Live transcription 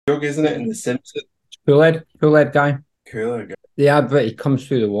Jug, isn't it? In The Simpsons. Kool-Aid guy. Cool. The advert, he comes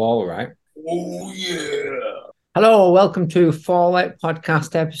through the wall, right? Oh, yeah. Hello, welcome to F.A.L.L.O.U.T.P.O.D.C.A.S.T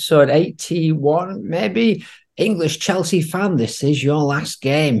podcast episode 81, maybe. English Chelsea fan, this is your last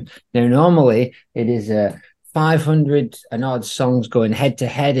game. Now, normally it is 500 and odd songs going head to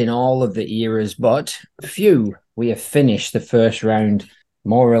head in all of the eras, but we have finished the first round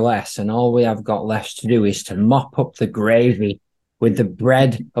more or less, and all we have got left to do is to mop up the gravy with the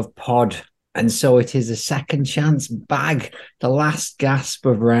bread of pod. And so it is a second chance bag, the last gasp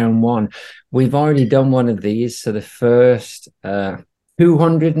of round one. We've already done one of these. So the first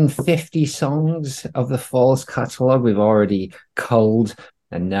 250 songs of the Falls catalogue, we've already culled.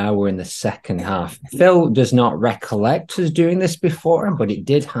 And now we're in the second half. Phil does not recollect us doing this before, but it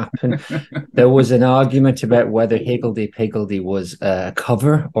did happen. There was an argument about whether Higgledy-Piggledy was a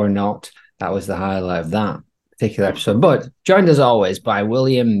cover or not. That was the highlight of that particular episode. But joined as always by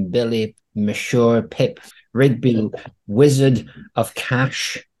William, Billy, Monsieur, Pip, Rigby, Wizard of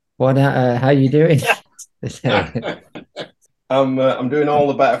Cash. What? How you doing? I'm doing all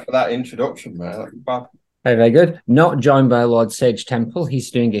the better for that introduction, man. Very, very good. Not joined by Lord Sage Temple.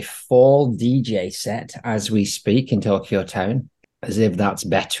 He's doing a fall DJ set as we speak in Tokyo Town, as if that's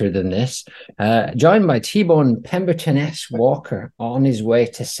better than this. Joined by T-Bone Pemberton S. Walker on his way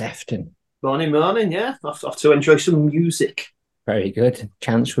to Sefton. Morning, yeah. Off to enjoy some music. Very good.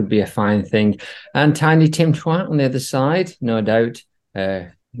 Chance would be a fine thing. And Tiny Tim Twat on the other side, no doubt,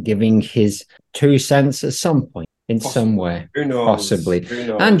 giving his 2 cents at some point, in some way. Who knows? Possibly. Who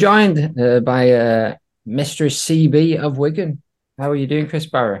knows? And joined by Mr. CB of Wigan. How are you doing, Chris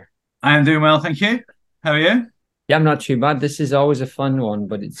Barrow? I am doing well, thank you. How are you? Yeah, I'm not too bad. This is always a fun one,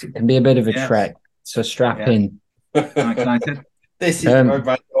 but it can be a bit of a trek. So strap in. I'm excited. This is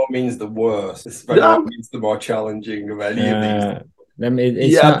by no means the worst. This is by no means the more challenging of any of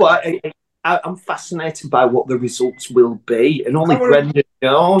these. But I'm fascinated by what the results will be, and only Brendan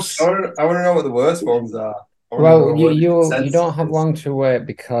knows. I want to know what the worst ones are. Well, you don't have long to wait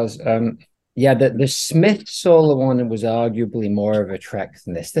because the Smith solo one was arguably more of a trek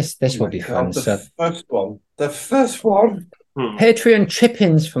than this. This will be fun. The first one. Patreon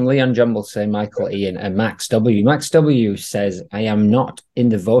chip-ins from Leon Jumblesay, Michael Ian, and Max W. Max W says, I am not in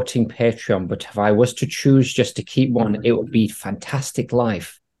the voting Patreon, but if I was to choose just to keep one, it would be Fantastic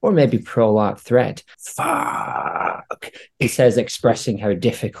Life or maybe Pro-Art Thread. Fuck. He says, expressing how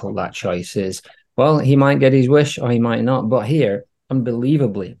difficult that choice is. Well, he might get his wish or he might not, but here,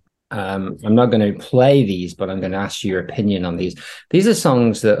 unbelievably, I'm not going to play these, but I'm going to ask you your opinion on these. These are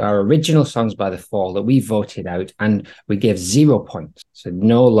songs that are original songs by The Fall that we voted out and we gave 0 points. So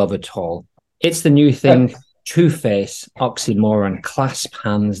no love at all. It's the New Thing, Two-Face, Oxymoron, Clasp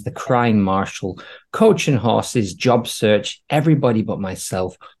Hands, The Crying Marshal, Coach and Horses, Job Search, Everybody But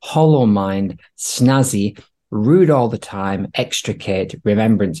Myself, Hollow Mind, Snazzy, Rude All the Time, Extricate,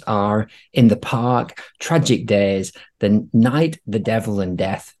 Remembrance R, In the Park, Tragic Days, The Night, The Devil and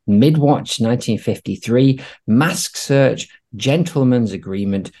Death, Midwatch 1953, Mask Search, Gentleman's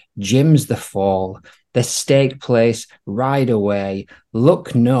Agreement, Jim's The Fall, The Steak Place, Ride Away,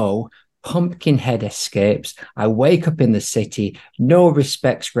 Look No, Pumpkinhead Escapes, I Wake Up in the City, No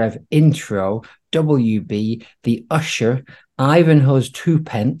Respects Rev Intro, WB, The Usher, Ivanhoe's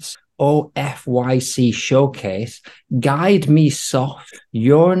Twopence, OFYC Showcase, Guide Me Soft,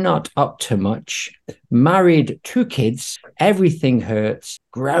 You're Not Up to Much, Married, 2 Kids, Everything Hurts,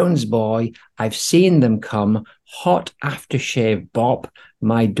 Grounds Boy, I've Seen Them Come, Hot Aftershave Bop,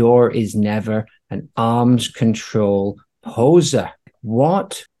 My Door Is Never, and Arms Control Poser.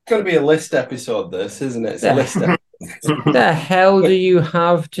 What? It's going to be a list episode, this, isn't it? It's a list episode. What the hell do you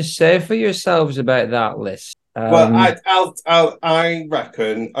have to say for yourselves about that list? Well, I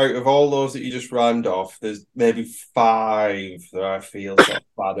reckon out of all those that you just round off, there's maybe 5 that I feel sort of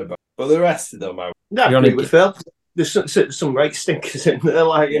bad about, but the rest of them, I agree with Phil. There's some right stinkers in there,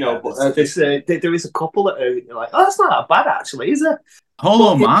 but there is a couple that are like, oh, that's not that bad actually, is it?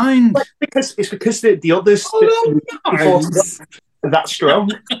 Hollow Mind. It's because the others that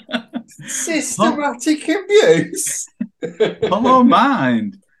strong. Systematic abuse. Hollow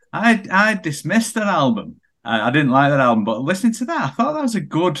Mind. I dismissed that album. I didn't like that album, but listening to that, I thought that was a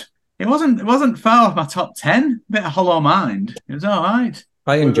good. It wasn't far off my top 10. Bit of Hollow Mind. It was all right.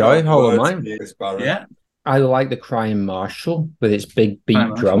 I enjoy Hollow Mind. Yeah, I like The Crying Marshal with its big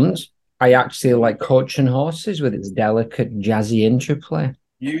beat drums. I actually like Coach and Horses with its delicate jazzy interplay.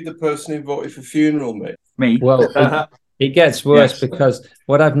 You, the person who voted for Funeral, mate. Me. Well, it gets worse because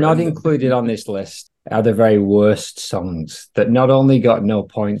what I've not included on this list are the very worst songs that not only got no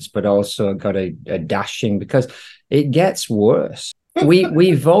points, but also got a dashing, because it gets worse.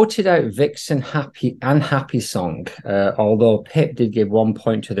 we voted out Vixen Happy Song, although Pip did give 1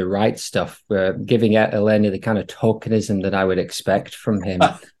 point to the right stuff, giving Eleni the kind of tokenism that I would expect from him.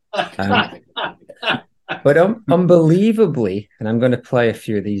 But unbelievably, and I'm going to play a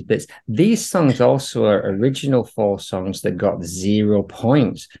few of these bits, these songs also are original Fall songs that got 0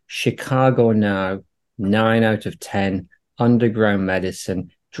 points. Chicago Now, 9 out of 10, Underground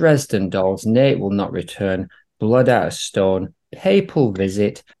Medicine, Dresden Dolls, Nate Will Not Return, Blood Out of Stone, Papal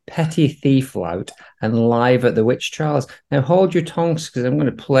Visit, Petty Thief Lout, and Live at the Witch Trials. Now hold your tongues, because I'm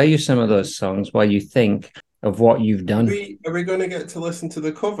going to play you some of those songs while you think of what you've done. Are we going to get to listen to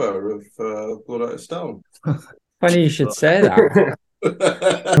the cover of Blood Out of Stone? Funny you should say that.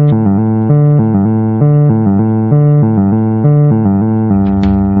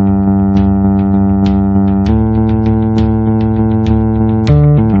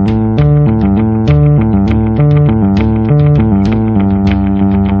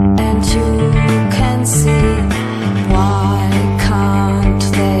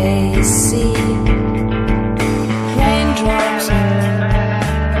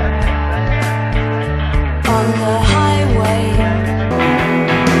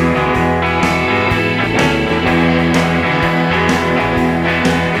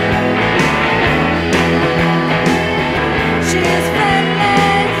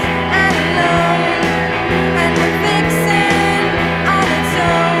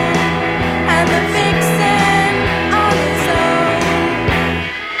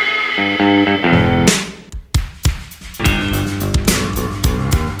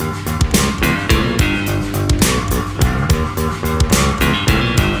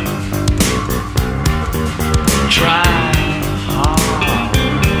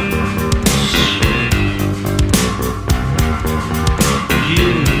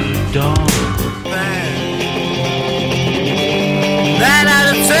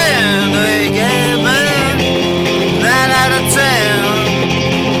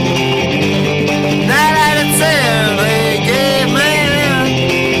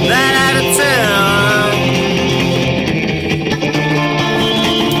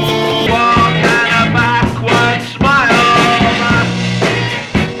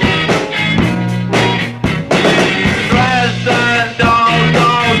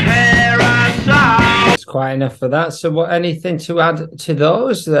 Enough for that. So what, anything to add to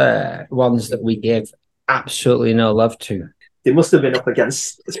those ones that we gave absolutely no love to? They must have been up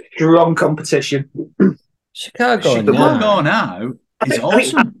against strong competition. Chicago Now is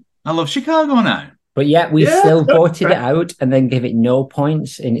awesome. I love Chicago Now. But yet we still voted it out and then gave it no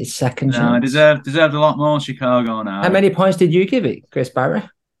points in its second chance. No, it deserved a lot more Chicago Now. How many points did you give it, Chris Barry?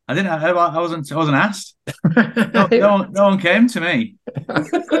 I didn't. I wasn't asked. No one came to me.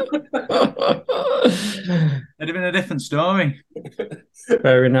 It'd have been a different story.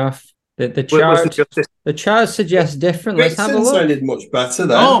 Fair enough. The chart suggests different. Let's have a look. Sounded much better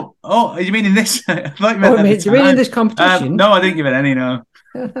then. Oh, you mean in this? Do you mean in this competition? No, I didn't give it any. No.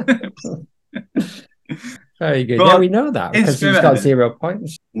 Very good. Yeah, we know that because he's got 0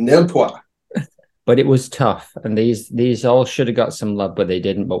 points. Nil point. But it was tough, and these all should have got some love, but they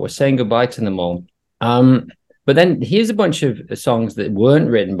didn't. But we're saying goodbye to them all. But then here's a bunch of songs that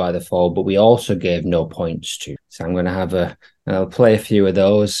weren't written by the Fall, but we also gave no points to. So I'm going to I'll play a few of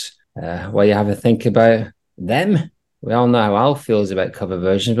those while you have a think about them. We all know how Al feels about cover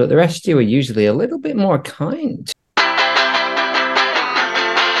versions, but the rest of you are usually a little bit more kind.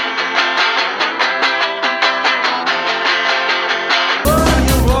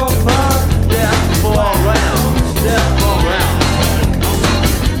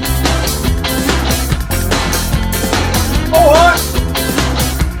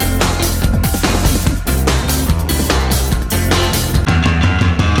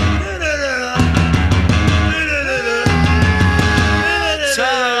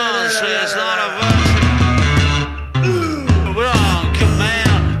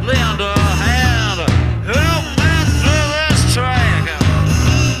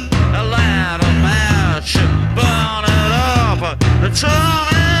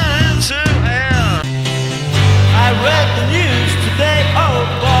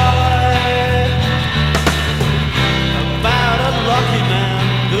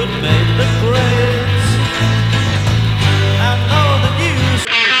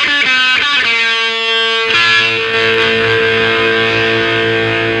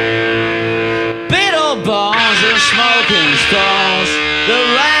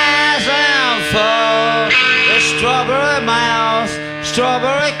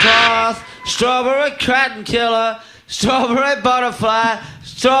 Strawberry cloth, strawberry cotton killer, strawberry butterfly,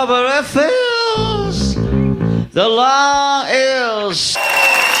 strawberry fields. The law is.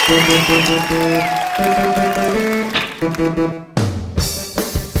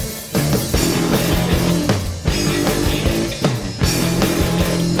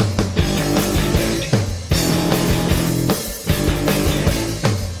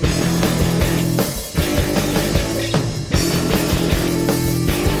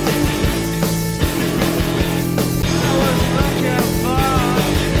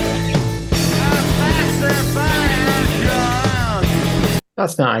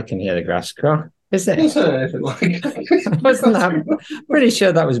 That's not I Can Hear the Grass Grow, is it? It's not anything like Wasn't that? Pretty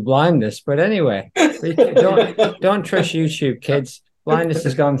sure that was blindness, but anyway, don't trust YouTube, kids. Blindness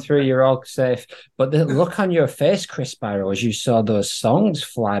has gone through. You're all safe. But the look on your face, Chris Barrow, as you saw those songs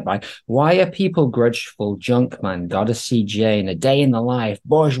fly by. Why are people grudgeful? Junkman, Gotta See Jane, A Day in the Life,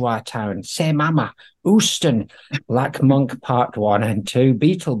 Bourgeois Town, Say Mama, Euston, Black Monk Part 1 and 2,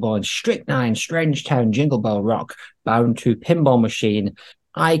 Beetleborn, Strychnine, Strange Town, Jingle Bell Rock, Bound to, Pinball Machine,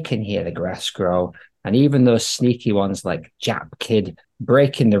 I Can Hear the Grass Grow, and even those sneaky ones like Jap Kid,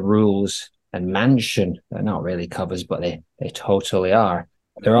 Breaking the Rules, and Mansion. They're not really covers, but they totally are.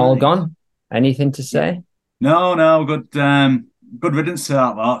 They're all gone. Anything to say? No. Good riddance to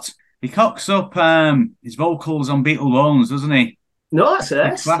that lot. He cocks up his vocals on Beetlebones, doesn't he? No, that's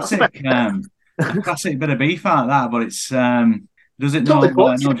it. Classic bit of beef out of that, but it's does it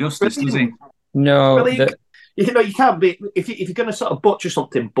Totally no justice, does he? No. Well, you can't be if you're going to sort of butcher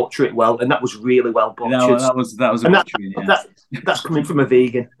something, butcher it well, and that was really well butchered. No, that was a butchery, that's coming from a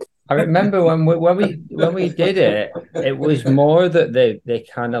vegan. I remember when we did it, it was more that they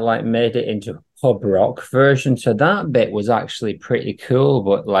kind of like made it into a pub rock version. So that bit was actually pretty cool,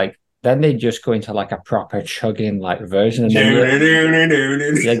 but like then they just go into like a proper chugging like version. And then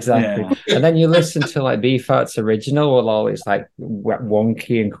exactly. Yeah. And then you listen to like Beef-Heart's original with all its like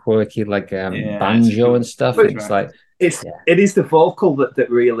wonky and quirky like banjo and stuff. It's like it is the vocal that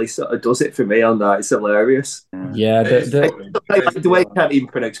really sort of does it for me on that. It's hilarious. Yeah, the way you can't even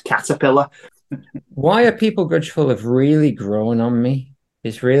pronounce caterpillar. Why are people grudgeful have really grown on me?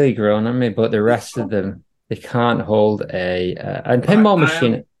 It's really grown on me, but the rest of them they can't hold and Pinball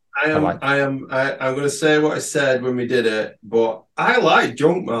Machine. I'm going to say what I said when we did it, but I like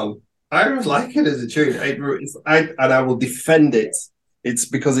Junkman. I always like it as a tune. And I will defend it. It's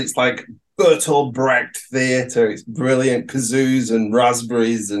because it's like Bertolt Brecht theatre. It's brilliant kazoos and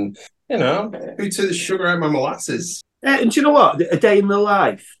raspberries and, who took the sugar out of my molasses? And do you know what? A Day in the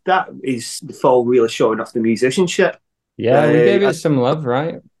Life, that is the F.A.L.L.O.U.T.P.O.D.C.A.S.T really showing off the musicianship. Yeah, we gave it some love,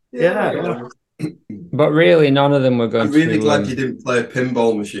 right? Yeah. But really, none of them were going to... I'm really glad you didn't play a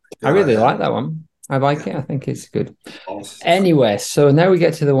Pinball Machine. I really like that one. I like it. I think it's good. Awesome. Anyway, so now we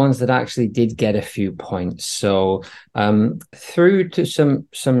get to the ones that actually did get a few points. So through to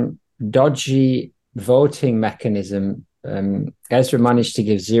some dodgy voting mechanism, Ezra managed to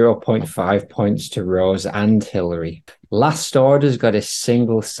give 0.5 points to Rose and Hillary. Last Order's got a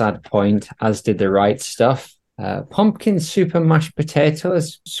single sad point, as did The Right Stuff. Pumpkin Soup and Mashed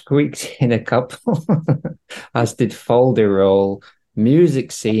Potatoes squeaked in a couple, as did Folder Roll.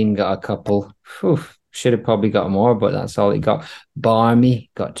 Music Scene got a couple. Should have probably got more, but that's all it got.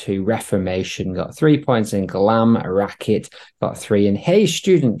 Barmy got 2. Reformation got 3 points. In Glam Racket got 3. And Hey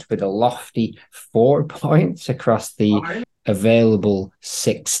Student with a lofty 4 points across the available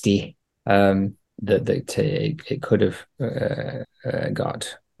 60 that it could have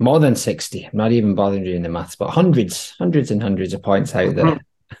got. More than 60. I'm not even bothering doing the maths, but hundreds and hundreds of points out there.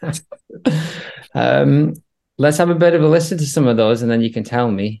 Let's have a bit of a listen to some of those, and then you can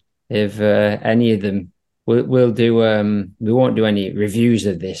tell me if any of them we'll do. We won't do any reviews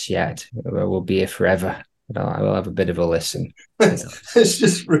of this yet. We'll be here forever. But I will have a bit of a listen. Let's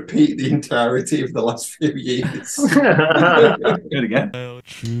just repeat the entirety of the last few years. Good again.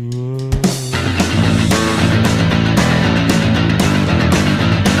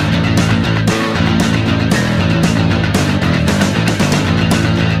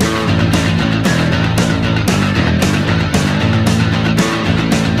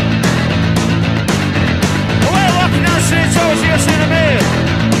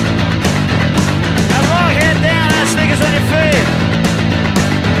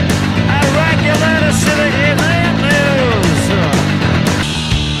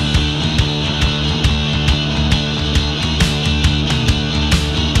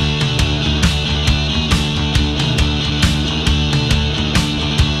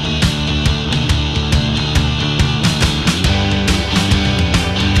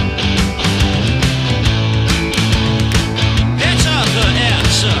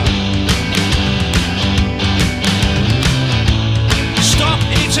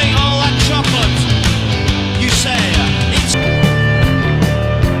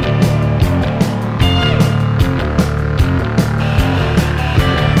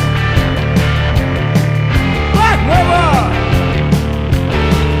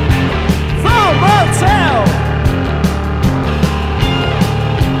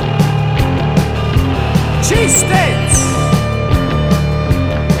 She states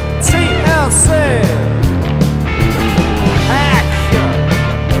TLC action.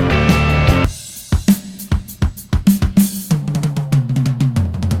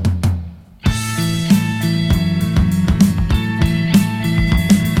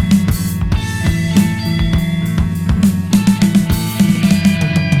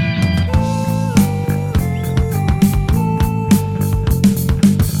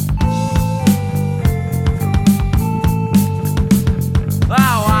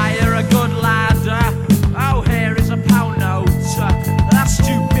 Oh, I you're a good lad. Oh, here is a pound note. That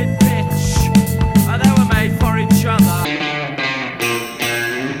stupid bitch. They were made for each other.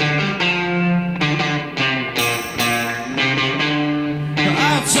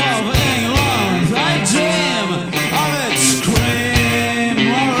 Out of England, I dream of its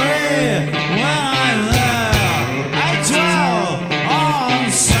creamery. When I'm there, I dwell on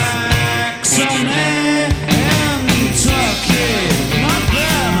Saxony in Turkey. Not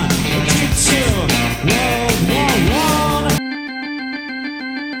them, due to World War I.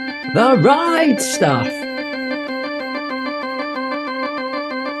 The right stuff.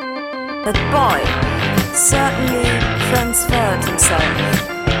 That boy certainly transferred himself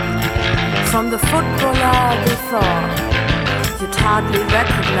from the footballer before. You'd hardly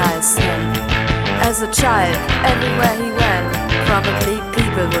recognize him. As a child, everywhere he went, probably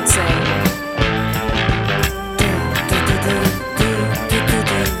people would say.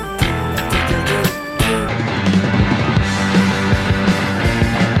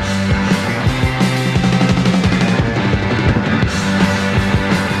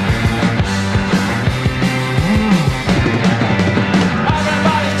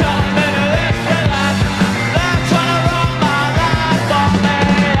 Everybody's telling me to live with that. They're trying to run my life on me.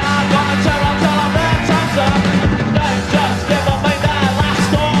 I'm gonna tell them their time's up. They've just given me their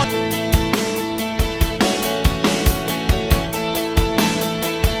last one.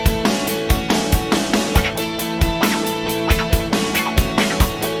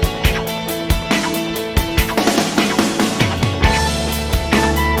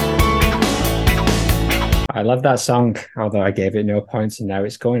 I love that song, although I gave it no points and now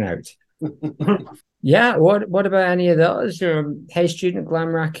it's going out. Yeah, what about any of those? Hey Student,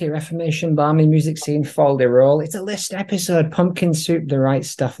 Glam Racket, Reformation, Balmy, Music Scene, F.A.L.L.O.U.T.P.O.D.C.A.S.T. It's a list episode. Pumpkin Soup, The Right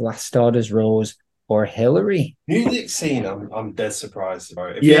Stuff, Last Orders, Rose, or Hillary. Music scene, I'm dead surprised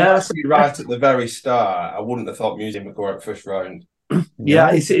about. If Yeah. you asked me right at the very start, I wouldn't have thought music would go out first round.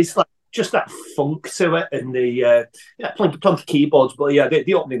 Yeah, it's like just that funk to it, and the plunky keyboards, but yeah,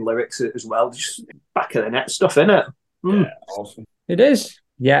 the opening lyrics as well, just back of the net stuff, innit? Yeah, awesome. It is.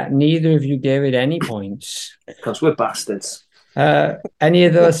 Yeah, neither of you gave it any points. Because we're bastards. Any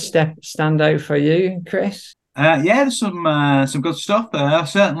of those stand out for you, Chris? Yeah, there's some good stuff there.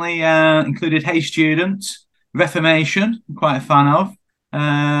 Certainly included Hey Student, Reformation, I'm quite a fan of.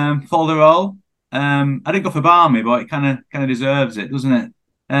 F.A.L.L.O.U.T.P.O.D.C.A.S.T. I didn't go for Balmy, but it kind of deserves it, doesn't it?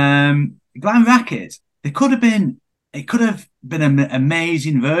 Glam Racket. It could have been an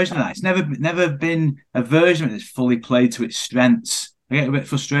amazing version of that. It's never been a version that's fully played to its strengths. I get a bit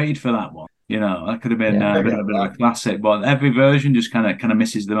frustrated for that one. You know, that could have been a bit of a classic, but every version just kind of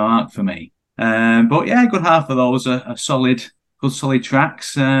misses the mark for me. But yeah, a good half of those are solid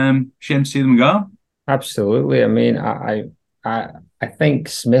tracks. Shame to see them go. Absolutely. I mean, I think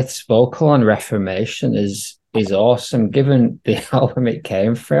Smith's vocal on Reformation is awesome, given the album it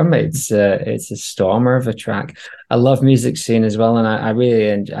came from. It's a stormer of a track. I love Music Scene as well, and I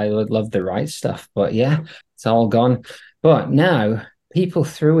would love The Right Stuff. But yeah, it's all gone. But now people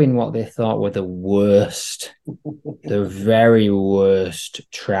threw in what they thought were the very worst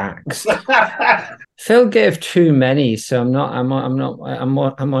tracks. Phil gave too many, so I'm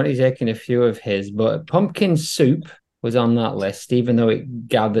only taking a few of his. But Pumpkin Soup was on that list, even though it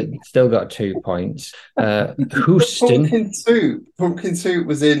still got 2 points. Houston. Pumpkin Soup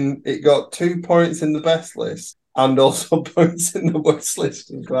was in. It got 2 points in the best list and also points in the worst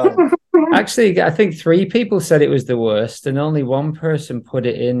list as well. Actually, I think 3 people said it was the worst, and only one person put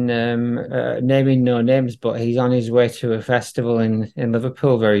it in, naming no names, but he's on his way to a festival in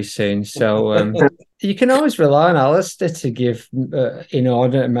Liverpool very soon. So you can always rely on Alistair to give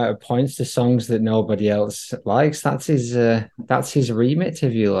inordinate amount of points to songs that nobody else likes. That's his remit,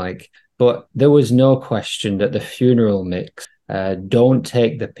 if you like. But there was no question that the funeral mix, Don't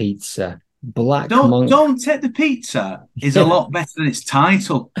Take the Pizza, Don't Take the Pizza is a lot better than its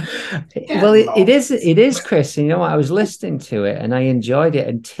title. Well, it is, Chris. You know what? I was listening to it and I enjoyed it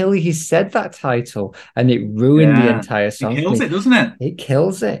until he said that title, and it ruined the entire song. It kills it, doesn't it? It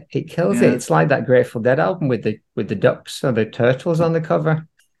kills it. It kills it. It's like that Grateful Dead album with the ducks or the turtles on the cover.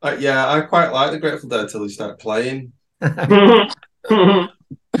 Yeah, I quite like the Grateful Dead till they start playing.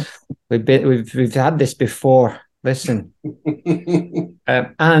 We've had this before. Listen, and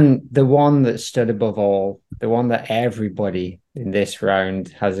the one that stood above all, the one that everybody in this round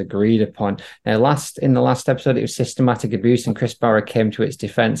has agreed upon. Now, in the last episode, it was Systematic Abuse, and Chris Barra came to its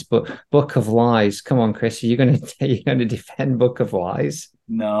defense. But Book of Lies, come on, Chris, are you going to defend Book of Lies?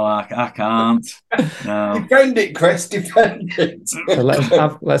 No, I can't. No. Defend it, Chris. Defend it. So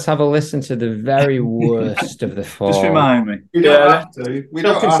let's have a listen to the very worst of the four. Just remind me. We don't have to. We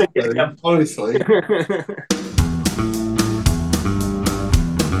don't have to. Honestly.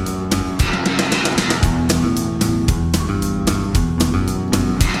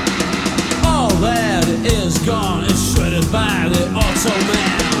 All that is gone is shredded by the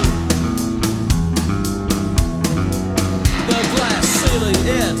Automan. The glass ceiling,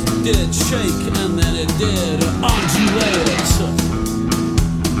 it did shake and then it did undulate.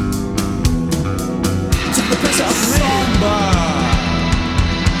 Took the piss off me.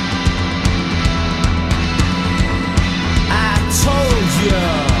 I told you.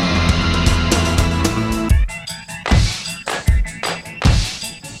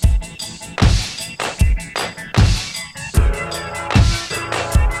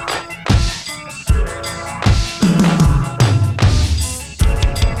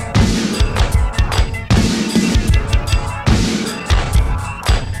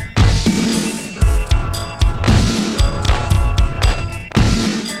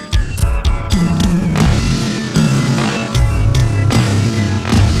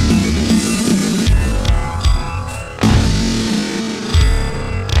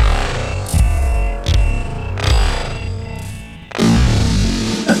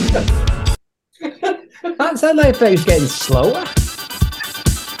 That sounded like it was getting slower. Yeah.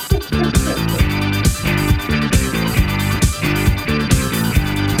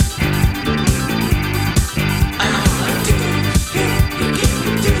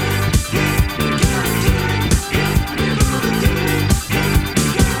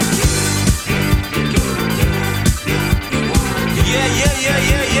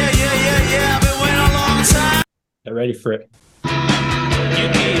 I've been waiting a long time. They're ready for it. You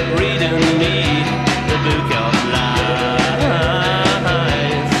keep reading me the book of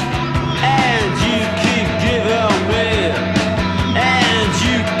lies, and you keep giving me, and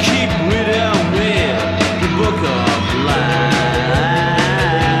you keep reading me the book of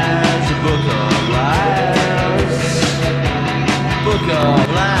lies, the book of lies, book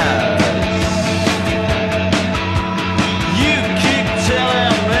of lies. You keep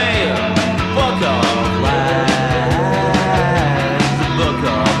telling me book of lies, the book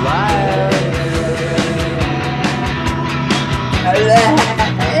of lies.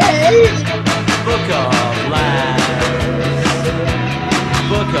 Book of lies,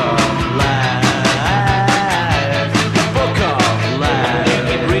 book of lies, book of lies. You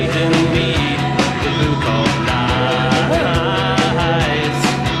keep reading me the book of lies.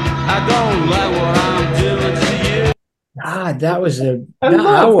 I don't like what I'm doing to you. That was I that love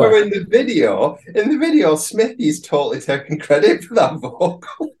hour. how in the video, Smithy's totally taking credit for that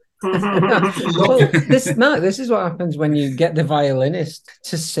vocal. Well, this is what happens when you get the violinist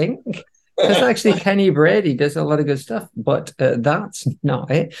to sing. Because actually, Kenny Brady does a lot of good stuff, but that's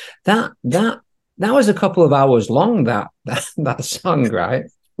not it. That was a couple of hours long. That song, right?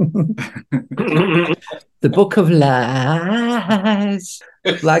 The Book of Lies,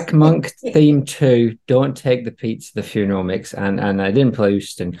 Black Monk Theme 2. Don't Take the Pete to the Funeral mix, and I didn't play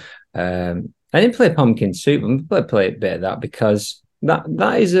Houston. I didn't play Pumpkin Soup. I'm going to play a bit of that because that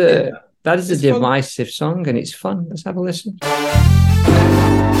is a divisive song and it's fun. Let's have a listen.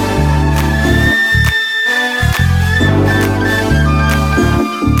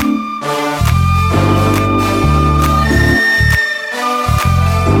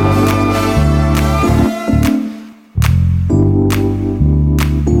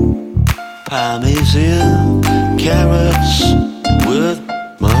 Parmesan carrots with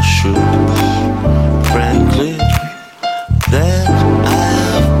mushrooms. Frankly, that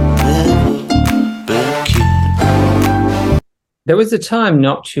I've never been keen. There was a time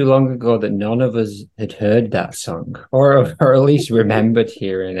not too long ago that none of us had heard that song, or at least remembered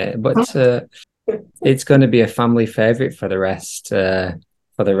hearing it. But it's going to be a family favorite for the rest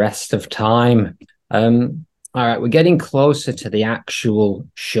of time. All right, we're getting closer to the actual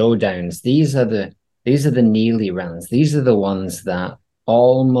showdowns. These are the Neely rounds. These are the ones that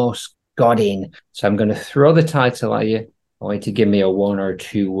almost got in. So I'm going to throw the title at you. I want you to give me a 1 or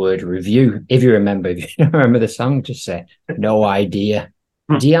 2 word review. If you remember, if you don't remember the song, just say no idea.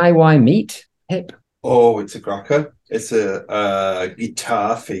 DIY Meat, Hip. Oh, it's a cracker. It's a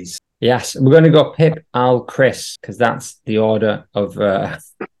guitar feast. Yes, we're going to go Pip, Al, Chris, because that's the order of.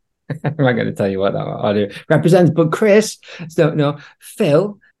 I'm not going to tell you what that order represents, but Chris, so no,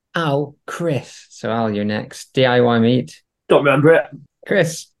 Phil, Al, Chris. So Al, you're next. DIY meat. Don't remember it.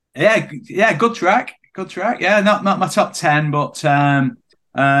 Chris. Yeah, good track. Yeah, not my top 10, but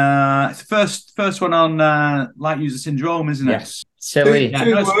it's the first one on light user syndrome, isn't it? Yes. Silly.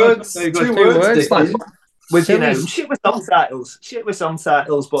 Two words. Very good. Two words. Like, With silly, shit with song titles. Shit with song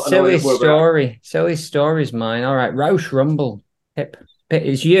titles, but silly story. Silly story's mine. All right. Rouse Rumble. Pip.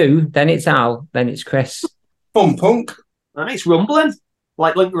 It's you, then it's Al, then it's Chris. Fun punk. And it's rumbling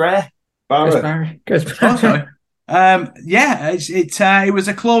like Link Ray. Chris Oh, Barry. sorry. It was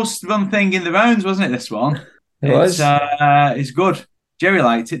a close run thing in the rounds, wasn't it? This one. It's good. Jerry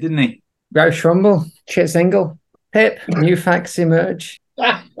liked it, didn't he? Rouse Rumble. Shit single. Pip. New facts emerge.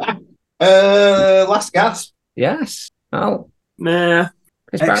 Last gasp. Yes. Al. Nah.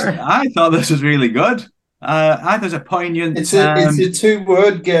 Chris Barry. I thought this was really good. I thought there's a poignant. It's a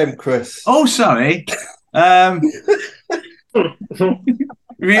 2-word game, Chris. Oh, sorry.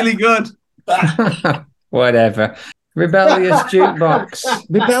 Really good. Whatever. Rebellious Jukebox.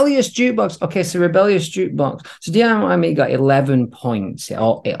 Rebellious Jukebox. Okay, so Rebellious Jukebox. So DIY Me got 11 points. It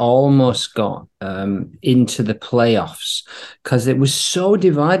almost got into the playoffs because it was so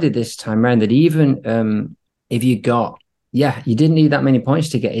divided this time around that even if you got, you didn't need that many points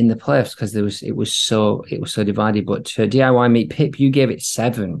to get in the playoffs because it was so divided. But DIY Meet Pip, you gave it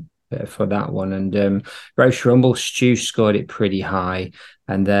 7 for that one, and Rouse Rumble Stu scored it pretty high,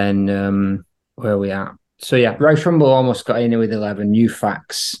 and then where are we at? So yeah, Rouse Rumble almost got in with 11. New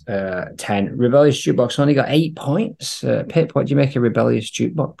Facts 10. Rebellious Jukebox only got 8 points. Pip, what do you make of Rebellious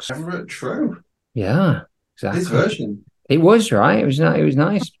Jukebox? Everett True. Yeah, exactly. His version. It was right. It was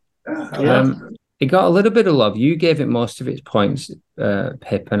nice. Yeah. It got a little bit of love. You gave it most of its points,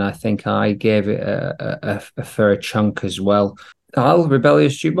 Pip, and I think I gave it a fair chunk as well. Al,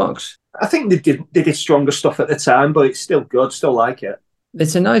 Rebellious Jukebox? I think they did stronger stuff at the time, but it's still good. Still like it.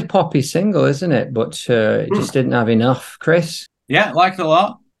 It's a nice poppy single, isn't it? But it just didn't have enough. Chris? Yeah, liked it a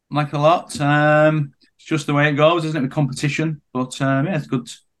lot. It's just the way it goes, isn't it, with competition? But it's good.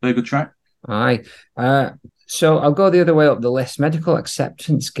 Very good track. Aye. So I'll go the other way up the list. Medical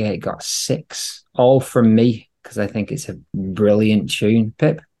Acceptance Gate got 6, all from me, because I think it's a brilliant tune.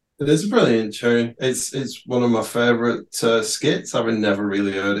 Pip? It is a brilliant tune. It's one of my favourite skits. I've never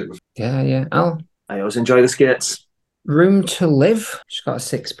really heard it before. Yeah. Al? I always enjoy the skits. Room to Live, she's got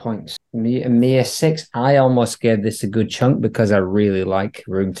 6 points. Me a 6. I almost gave this a good chunk because I really like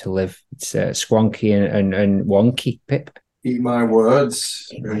Room to Live. It's squonky and wonky. Pip? Eat my words.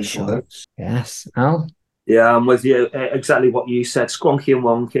 Eat my shots. Yes. Al? Yeah, I'm with you. Exactly what you said. Squonky and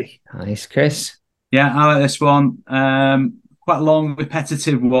wonky. Nice. Chris? Yeah, I like this one. Quite a long,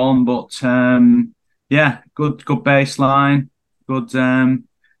 repetitive one, but good bass line. Good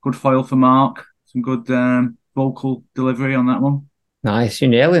foil for Mark. Some good vocal delivery on that one. Nice. You're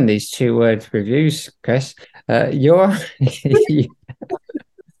nailing these 2-word reviews, Chris. Your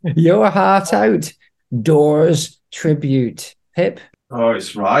Heart Out, Doors Tribute. Pip? Oh,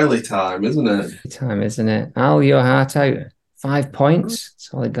 it's Riley time, isn't it? Al, Your Heart Out, 5 points.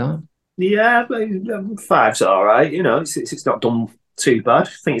 That's all I got. Yeah, but 5's all right. You know, it's not done too bad.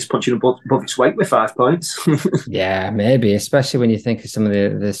 I think it's punching above its weight with 5 points. Yeah, maybe, especially when you think of some of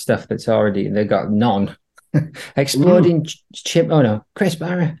the stuff that's already, they got none. Exploding chip. Oh no, Chris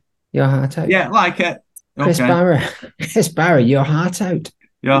Barra, Your Heart Out. Yeah, like it. Chris Barra, Your Heart Out.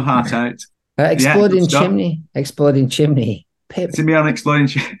 Your Heart Out. Exploding chimney. Pip. To me on Exploding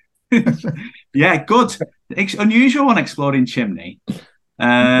Chimney. Yeah, good. Unusual on Exploding Chimney.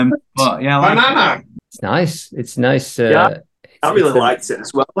 But yeah, Banana. It's nice. Yeah, I really liked it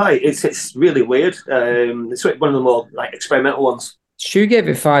as well. Like it's really weird. It's one of the more like experimental ones. Stu gave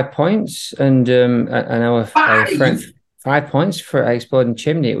it 5 points, and our friend 5 points for Exploding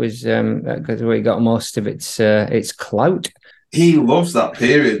Chimney. It was because we got most of its clout. He loves that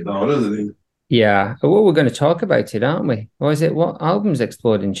period, though, doesn't he? Yeah. Well, we're going to talk about it, aren't we? Or is it what album's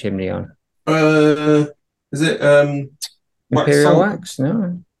Exploding Chimney on? Is it Imperial Wax?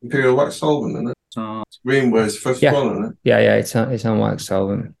 No. Imperial Wax Solvent, isn't it? Greenway's first one, isn't it? Yeah. It's on Wax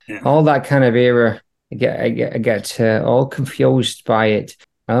Solvent. Yeah. All that kind of era. I get all confused by it.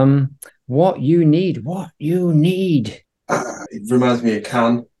 What you need. It reminds me of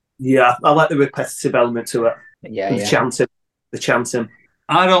Can. Yeah, I like the repetitive element to it. Yeah. The chanting.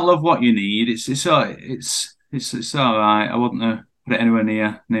 I don't love What You Need. It's all right. I wouldn't put it anywhere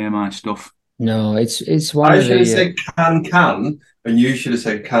near my stuff. No, it's one I of should the. say Can, And you should have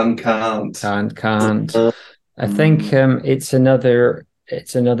said can't. Can't. I think it's another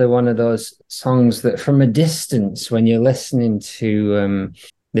one of those songs that from a distance, when you're listening to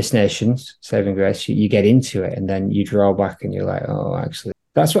This Nation's Saving Grace, you get into it and then you draw back and you're like, oh, actually,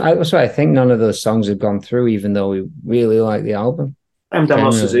 that's what I think. None of those songs have gone through, even though we really like the album.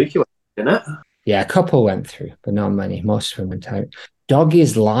 Damo Suzuki, in it. Yeah, a couple went through, but not many. Most of them went out.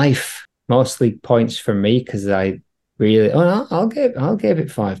 Doggy's Life, mostly points for me because I really. Oh, I'll give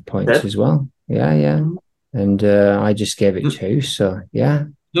it 5 points as well. Yeah, and I just gave it 2. So yeah.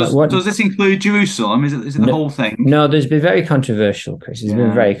 Does this include Jerusalem? Is it the whole thing? No, there's been very controversial, Chris. It's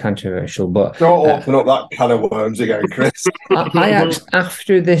been very controversial, but don't open up that can of worms again, Chris. I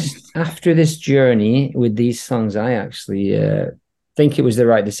after this journey with these songs, I actually think it was the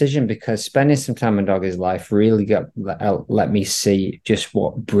right decision because spending some time on Doggy's Life really let me see just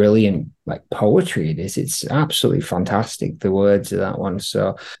what brilliant poetry it is. It's absolutely fantastic, the words of that one.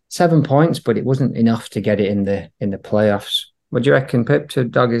 So 7 points, but it wasn't enough to get it in the playoffs. What do you reckon, Pip, to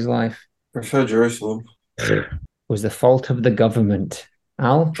Doggy's Life? Prefer Jerusalem. Was the fault of the government.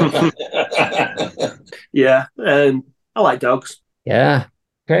 Al? Yeah, I like Dogs. Yeah.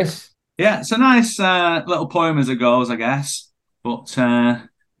 Chris? Yeah, it's a nice little poem as it goes, I guess, but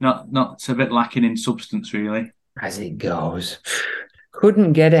not a bit lacking in substance, really. As it goes.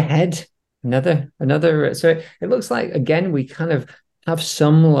 Couldn't get ahead. Another. So it looks like, again, we kind of have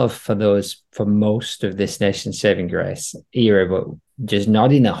some love for most of This Nation's Saving Grace era, but just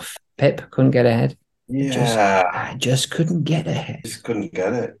not enough. Pip couldn't get ahead. Yeah. Just couldn't get ahead. Just couldn't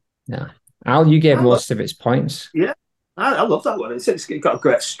get it. No. Al, you gave most of its points. Yeah. I love that one. It's got a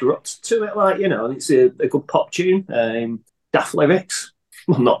great strut to it, and it's a good pop tune. Daft lyrics.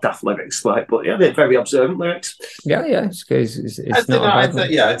 Well, not daft lyrics, but yeah, they're very observant lyrics. Yeah. It's not. I'd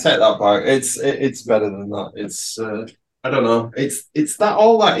take that back. It's better than that. It's I don't know. It's that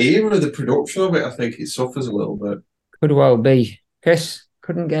era, the production of it. I think it suffers a little bit. Could well be. Chris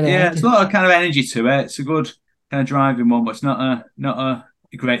couldn't get it. Yeah, it's a lot of kind of energy to it. It's a good kind of driving one, but it's not a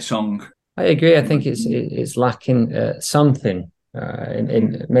great song. I agree. I think it's lacking something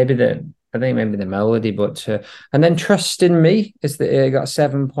in maybe the melody, but and then Trust in Me is got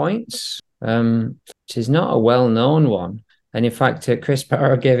 7 points, which is not a well-known one. And in fact, Chris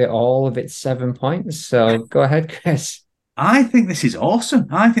Power gave it all of its 7 points. So go ahead, Chris. I think this is awesome.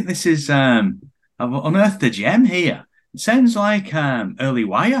 I think this is I've unearthed a gem here. It sounds like Early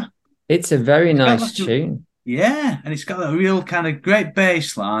Wire. It's a very nice tune. Yeah, and it's got a real kind of great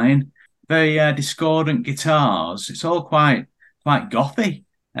bass line, very discordant guitars. It's all quite gothy.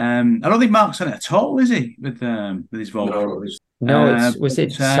 I don't think Mark's on it at all, is he? With his vocals. No, was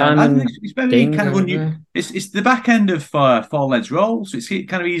it Simon? It's very kind of unusual. It's the back end of Four Legs Roll, so it's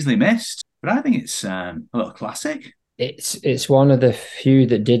kind of easily missed. But I think it's a little classic. It's one of the few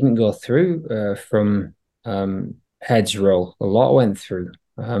that didn't go through from Heads Roll. A lot went through.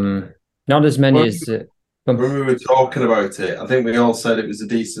 Not as many as. When we were talking about it, I think we all said it was a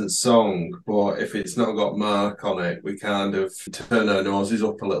decent song, but if it's not got Mark on it, we kind of turn our noses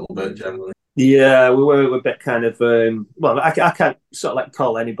up a little bit generally. Yeah, we were a bit kind of I can't sort of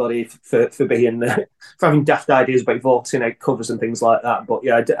call anybody for being for having daft ideas about voting out covers and things like that. But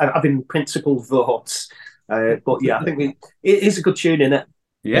yeah, I've been principled votes. But yeah, I think it is a good tune in it.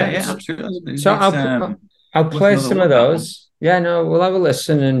 Yeah, absolutely. So I'll play some of those. Yeah, no, we'll have a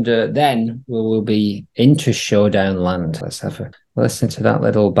listen, and then we'll be into Showdown Land. Let's have a listen to that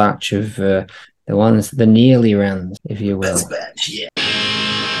little batch of the nearly rounds, if you will. Best batch, yeah.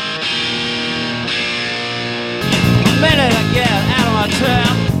 The minute I get out of my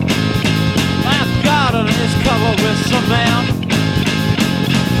town, my garden is covered with cement.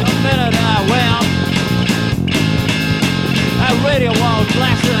 The minute I went, that radio wall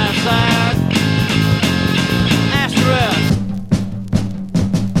blasting outside. Asterisk.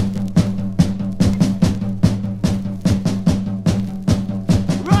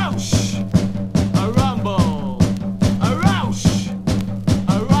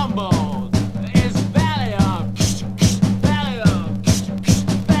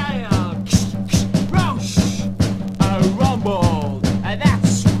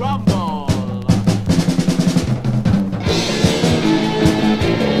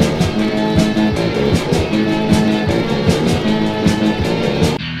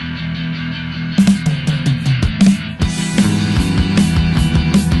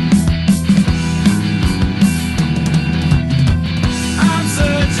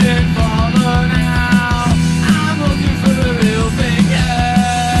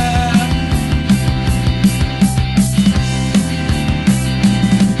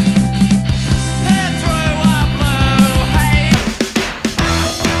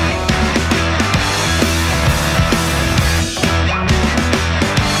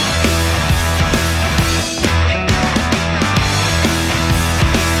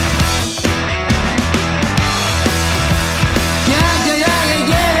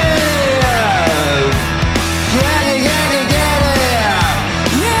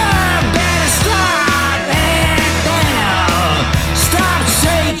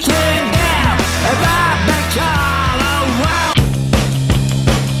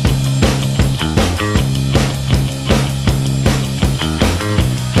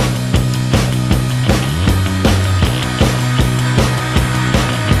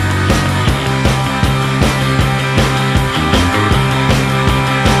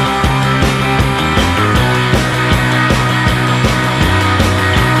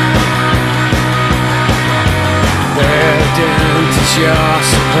 What's your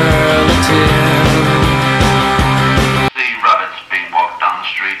superlative? See rabbits being walked down the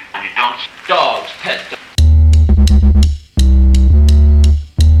street, and you don't. Dogs, pet dogs.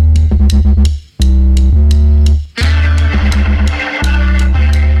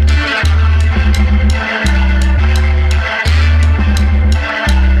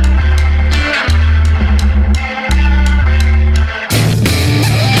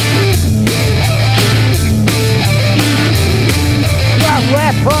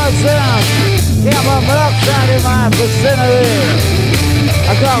 Carbon monoxide in my vicinity.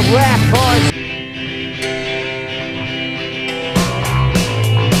 I got rat poison.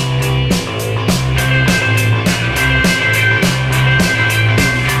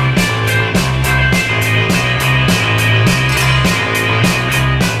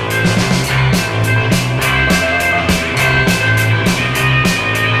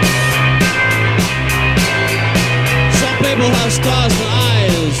 Some people have stars and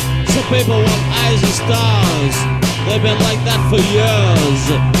eyes. Some people want eyes and stars. They've been like that for years.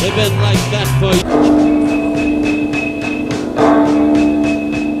 They've been like that for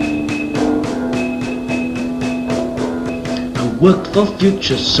I work for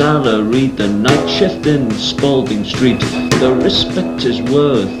future salary, the night shift in Spalding Street. The respect is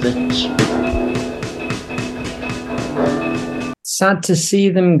worth it. Sad to see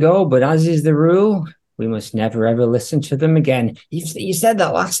them go, but as is the rule, we must never ever listen to them again. You said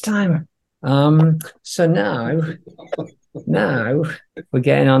that last time. So now we're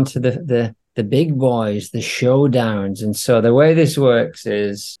getting on to the big boys, the showdowns. And so the way this works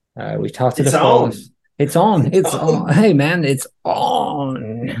is we talk to the fellas. It's on. It's on. Hey man, it's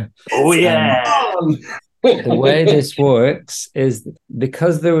on. Oh yeah. The way this works is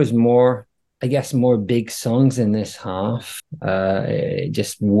because there was more big songs in this half. It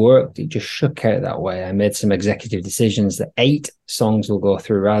just worked. It just shook out that way. I made some executive decisions that 8 songs will go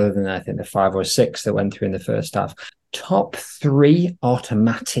through rather than I think the 5 or 6 that went through in the first half. Top 3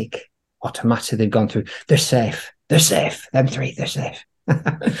 automatic they've gone through. They're safe. Them 3, they're safe.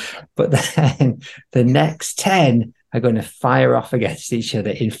 But then the next 10 are going to fire off against each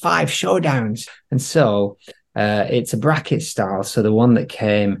other in 5 showdowns. And so it's a bracket style. So the one that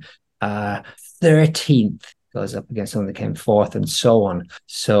came 13th goes up against someone that came 4th, and so on.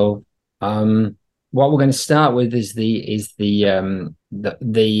 So what we're going to start with is the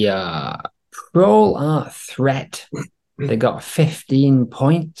Pro Art Threat. They got 15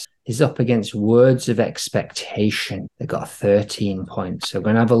 points. Is up against Words of Expectation. They got 13 points. So we're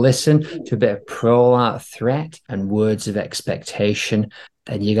going to have a listen to a bit of Pro Art Threat and Words of Expectation.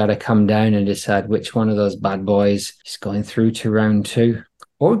 Then you got to come down and decide which one of those bad boys is going through to round 2.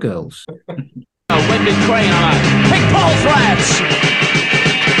 Or girls. Windy crane on a pink pole threads.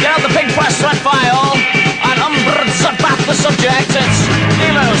 Get out the pink press thread file and about the subject. It's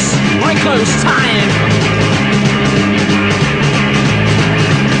Elos, recluse time.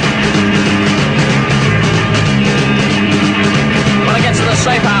 When I get to the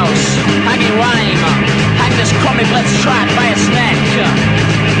safe house, hanging rhyme, hang this crummy blitz track by its neck.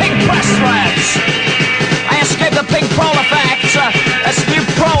 Pink press threads. I escape the pink pole effect. It's new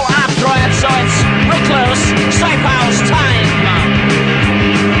pro art thread, so it's recluse, safe house time.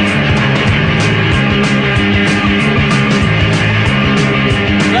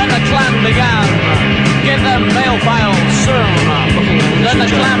 Then the clan began. Give them mail files soon. Then the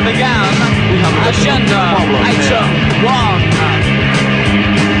clan began. Agenda item 1.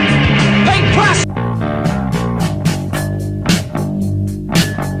 Pink press.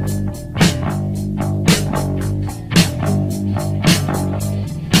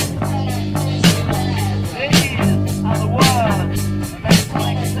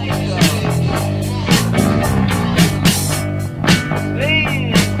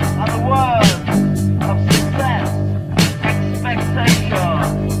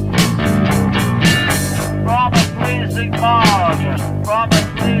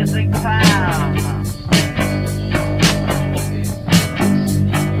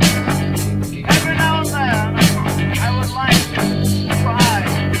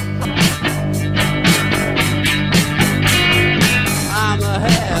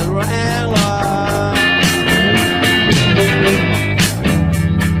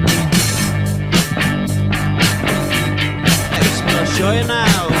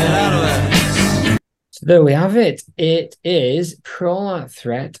 There we have it. It is Pro Art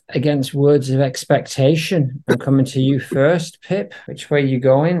Threat against Words of Expectation. I'm coming to you first, Pip. Which way are you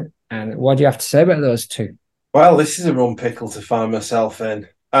going? And what do you have to say about those two? Well, this is a rum pickle to find myself in.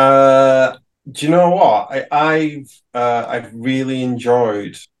 Do you know what? I've really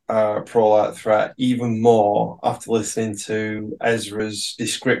enjoyed Pro-Light Threat even more after listening to Ezra's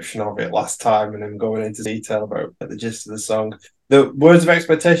description of it last time and him going into detail about the gist of the song. The Words of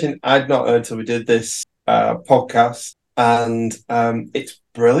Expectation I'd not heard till we did this podcast, and it's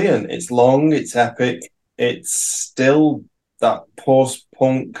brilliant. It's long, it's epic, it's still that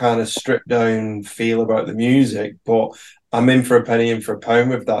post-punk kind of stripped-down feel about the music, but I'm in for a penny, in for a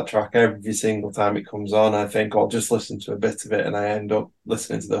pound with that track every single time it comes on. I think I'll just listen to a bit of it and I end up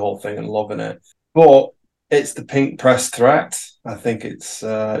listening to the whole thing and loving it. But it's the Pink Press Threat. I think it's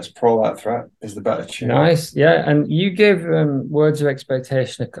Pro-Light Threat is the better tune. Nice, yeah. And you gave Words of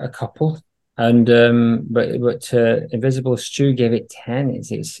Expectation a couple, and but Invisible Stew gave it 10.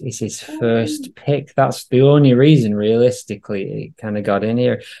 It's his first pick. That's the only reason, realistically, it kind of got in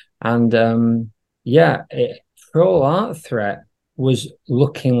here. And Pro-Light Threat was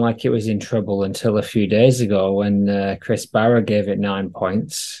looking like it was in trouble until a few days ago when Chris Barra gave it 9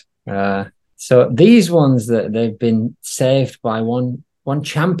 points. So these ones that they've been saved by one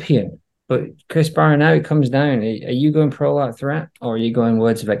champion. But Chris Barra, now it comes down. Are you going Pro-Light Threat or are you going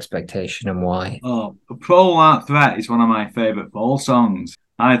Words of Expectation, and why? Oh, Pro-Light Threat is one of my favourite F.A.L.L.O.U.T.P.O.D.C.A.S.T songs.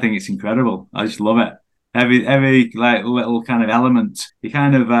 I think it's incredible. I just love it. Every like little kind of element. He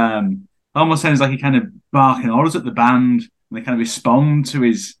kind of almost sounds like he kind of barking orders at the band, and they kind of respond to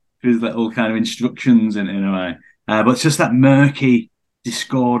his little kind of instructions in a way. But it's just that murky,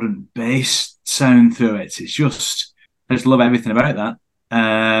 discordant bass sound through it. It's just, I just love everything about that.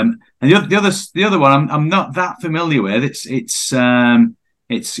 And the other one I'm not that familiar with. It's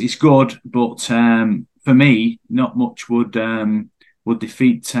good, but for me, not much would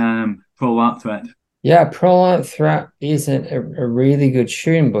defeat Pro-Light Threat. Yeah, Pro-Light Threat isn't a really good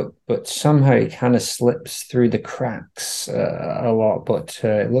tune, but somehow it kind of slips through the cracks a lot. But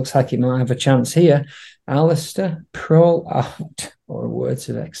it looks like it might have a chance here. Alistair, Pro-Light or Words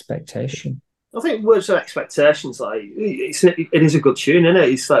of Expectation? I think Words of Expectations, like it is a good tune, isn't it?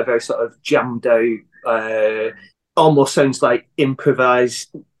 It's like very sort of jammed out, almost sounds like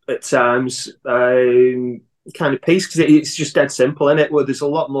improvised at times. Kind of piece, because it's just dead simple, isn't it? Well, there's a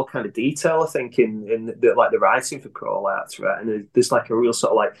lot more kind of detail, I think, in the writing for Pro-Light Threat, and there's like a real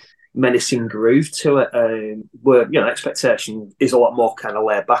sort of like menacing groove to it. Where Expectation is a lot more kind of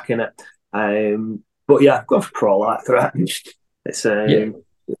laid back in it. But yeah, I've gone for Pro-Light Threat. That's a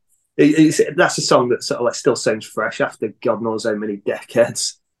song that sort of like still sounds fresh after God knows how many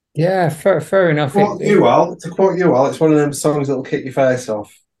decades. Yeah, fair enough. To quote you, Al, it's one of them songs that'll kick your face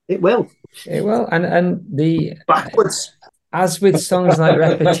off. It will. And the backwards. As with songs like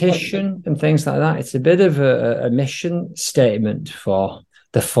Repetition and things like that, it's a bit of a mission statement for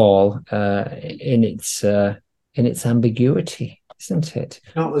the Fall in its ambiguity, isn't it?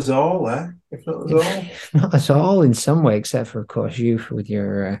 Not as all, If not as all. Not as all in some way, except for, of course, you with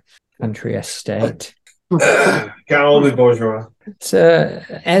your country estate. Can't all be bourgeois. So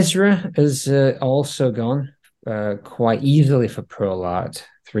Ezra has also gone quite easily for Pro-Light,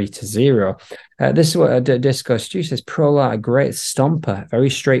 3-0. This is what Disco Stew says. Pro-Light, a great stomper, very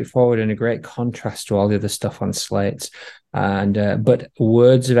straightforward and a great contrast to all the other stuff on slates. And but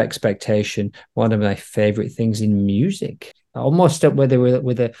Words of Expectation, one of my favorite things in music, almost up with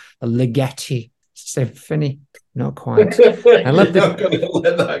a Ligeti symphony. Not quite. I love You're not going to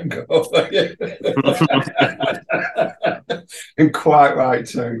let that go. And quite right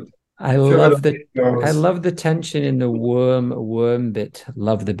too. I love the tension in the worm bit.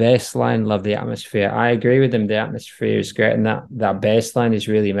 Love the bass line, love the atmosphere. I agree with them. The atmosphere is great, and that bass line is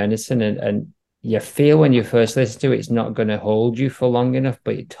really menacing. And you feel when you first listen to it, it's not going to hold you for long enough,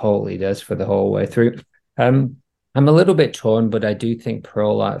 but it totally does for the whole way through. I'm a little bit torn, but I do think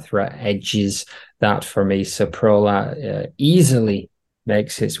Pro-Light Threat edges that for me. So Pro-Light easily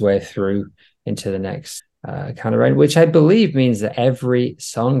makes its way through into the next kind of round, which I believe means that every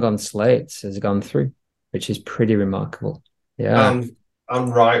song on slates has gone through, which is pretty remarkable. Yeah,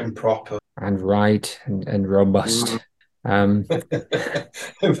 and right and proper, and right and robust. I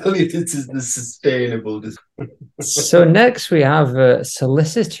believe it is the sustainable. So next we have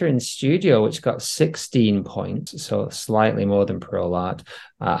Solicitor in Studio, which got 16 points, so slightly more than Pro-Light,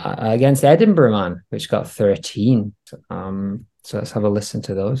 against Edinburgh Man, which got 13. So let's have a listen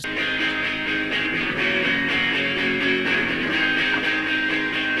to those.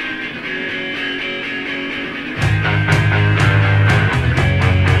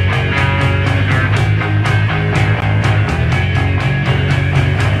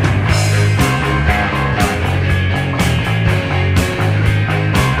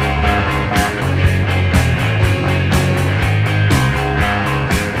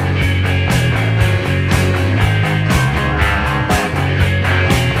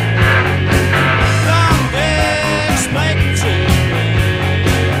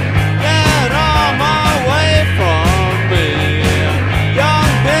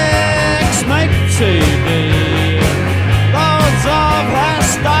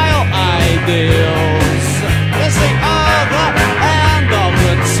 deals. There's the other end of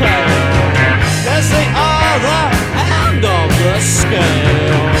the tail. There's the other end of the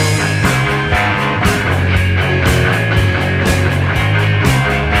scale.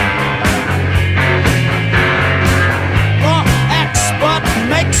 The expert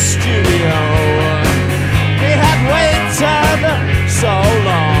mix studio. He had waited so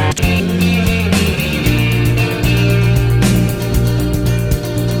long.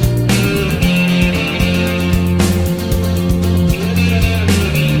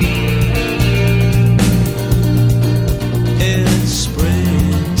 It's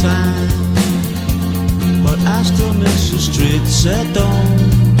springtime, but I still miss the streets at dawn.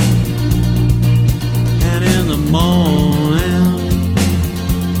 And in the morning,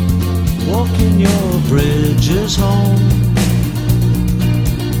 walking your bridges home.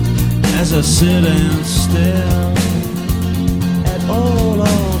 As I sit and stare at all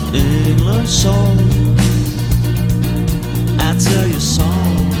of England's song, I tell you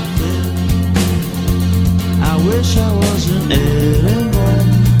something, I wish I wasn't Edinburgh.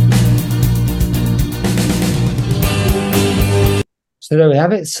 So there we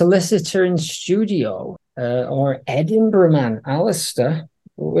have it, Solicitor in Studio, or Edinburgh Man. Alistair,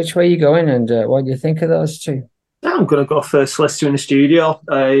 which way are you going, and what do you think of those two? I'm going to go for Solicitor in the Studio.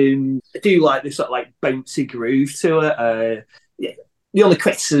 I do like this sort of like bouncy groove to it. Yeah, the only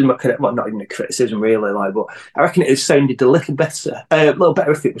criticism I could, well, not even a criticism really, like, but I reckon it sounded a little better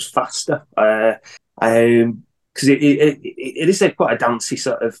if it was faster. Because it is quite a dancey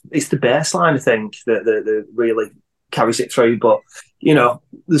sort of. It's the bass line, I think, that really carries it through. But you know,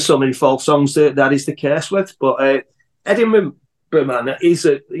 there's so many folk songs that is the case with. But Edinburgh Man it's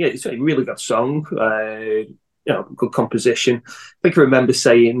a really good song. Good composition. I think I remember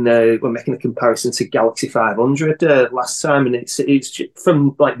saying when making a comparison to Galaxy 500 last time, and it's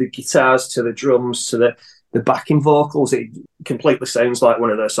from like the guitars to the drums to the backing vocals, it completely sounds like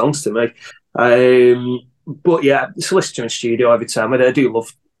one of their songs to me. But yeah, Solicitor in Studio every time. I do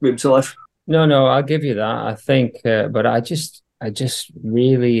love Room to Live. No, I'll give you that. I think, but I just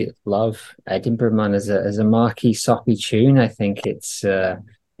really love Edinburgh Man as a marquee soppy tune. I think it's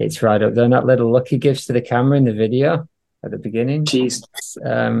right up there. And that little look he gives to the camera in the video at the beginning. Jeez.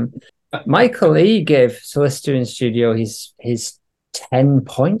 Michael E gave Solicitor in Studio his 10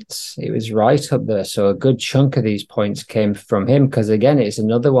 points. It was right up there. So a good chunk of these points came from him, because again, it's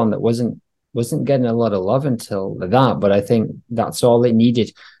another one that wasn't getting a lot of love until that, but I think that's all it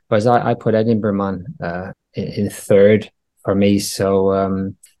needed. Whereas I put Edinburgh Man in third for me. So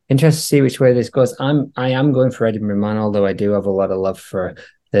interested to see which way this goes. I am going for Edinburgh Man, although I do have a lot of love for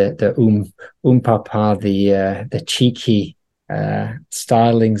the Papa, the cheeky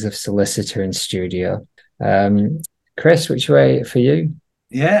stylings of Solicitor in Studio. Chris, which way for you?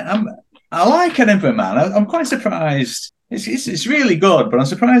 Yeah, I like Edinburgh Man. I'm quite surprised. It's really good, but I'm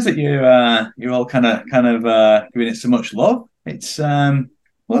surprised that you're all kind of giving it so much love. It's a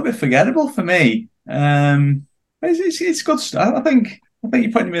little bit forgettable for me. It's good stuff. I think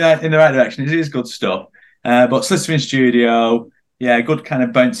you're putting me in the right direction. It is good stuff. But Solicitor in Studio, yeah, good kind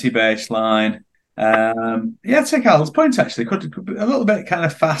of bouncy bass line. Take Al's point actually. Could be a little bit kind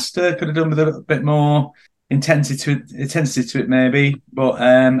of faster. Could have done with a little bit more intensity to it maybe. But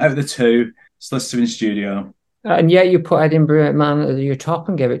out of the two, Solicitor in Studio. And yet you put Edinburgh Man at your top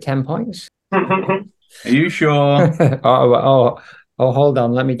and gave it 10 points. Are you sure? Oh, hold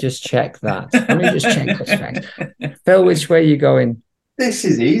on. Let me just check that. Let me just check this fact. Phil, which way are you going? This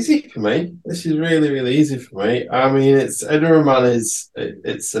is easy for me. This is really, really easy for me. I mean, Edinburgh Man it's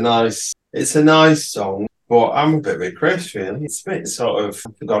a nice song, but I'm a bit with Chris, really. It's a bit sort of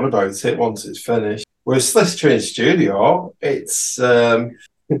forgot about it once it's finished. Whereas Solicitor in Studio, it's I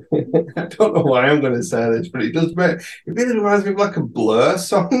don't know why I'm going to say this, but it really reminds me of like a Blur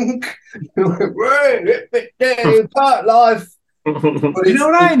song. Like, part life. But you know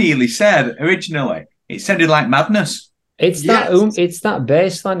what I nearly said originally? It sounded like Madness. It's that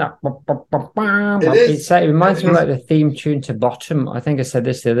bass line. It reminds me of like the theme tune to Bottom. I think I said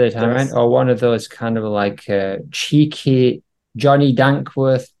this the other time, right? Or one of those kind of like cheeky Johnny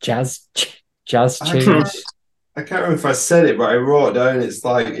Dankworth jazz tunes. I can't remember if I said it, but I wrote it down. It's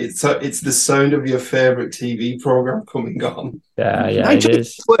like it's the sound of your favorite TV program coming on. Yeah, it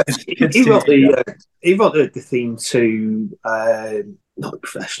is. He wrote the theme to not The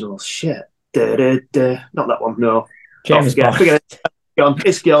Professionals. Shit, not that one. No, James Bond.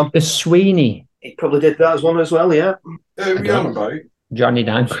 It's gone. The Sweeney. He probably did that as one as well. Yeah. Who are we on about? Johnny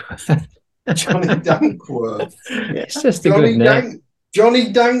Dankworth. Johnny Dankworth. It's just a good name.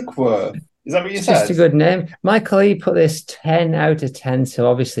 Johnny Dankworth. Is that what you It's said? just a good name. Michael E put this 10 out of 10, so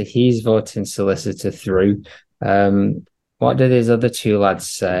obviously he's voting Solicitor through. What did his other two lads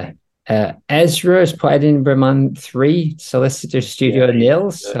say? Ezra has put Edinburgh Man 3, Solicitor Studio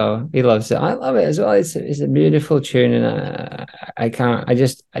nil, so he loves it. I love it as well. It's a beautiful tune, and I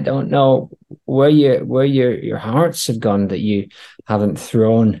don't know where your hearts have gone that you haven't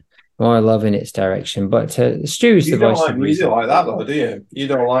thrown more love in its direction. But Stu's the You don't voice like of music reason. like that, though, do you? You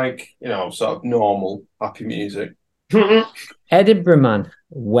don't like, sort of normal, happy music. Edinburgh Man,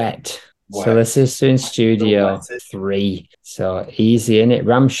 Wet. So this is in Studio Wet it. 3. So easy in it,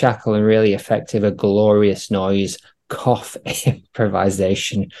 ramshackle and really effective, a glorious noise, cough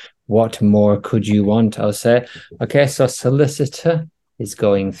improvisation. What more could you want? I'll say. Okay, so Solicitor is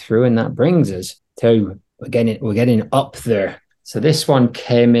going through, and that brings us to we're getting up there. So this one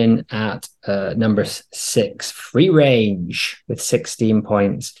came in at number 6, Free Range with 16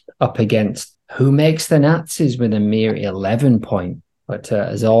 points, up against Who Makes the Nazis with a mere 11 points. But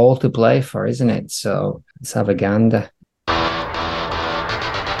it's all to play for, isn't it? So let's have a gander.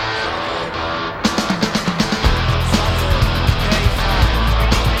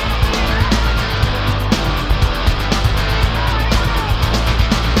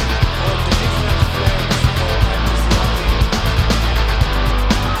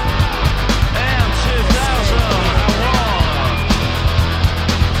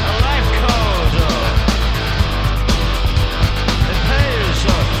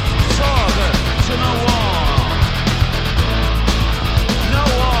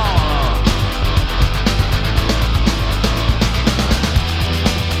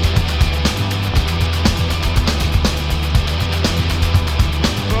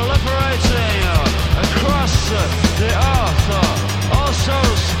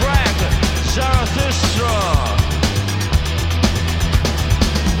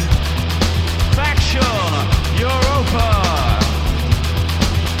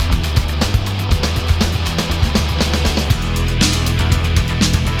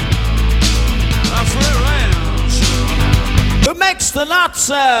 The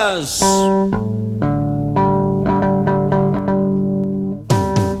Nazis!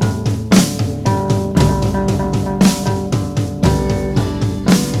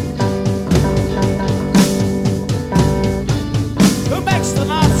 Who makes the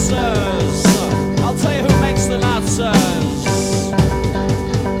Nazis? I'll tell you who makes the Nazis.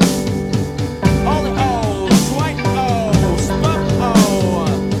 All the O's, white O's, black O,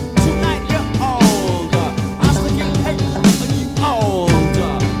 2-9-year-old. Ask the king, hey, old.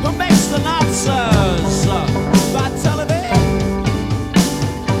 Who makes the Nazis? Bad television.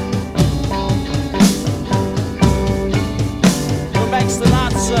 Who makes the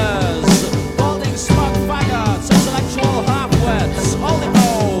Nazis? Balding smug faggots, intellectual half-wits, all the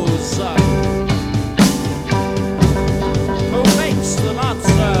O's. Who makes the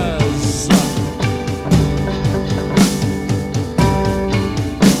Nazis?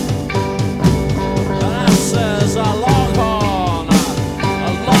 The Nazis are Longhorn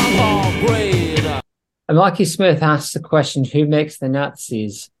breed. And Marky Smith asked the question, who makes the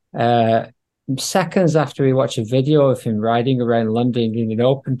Nazis? Seconds after we watch a video of him riding around London in an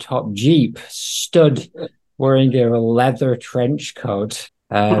open-top Jeep, stood wearing a leather trench coat.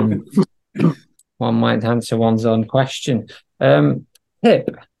 One might answer one's own question. Pip,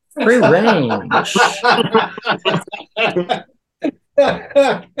 Free Range.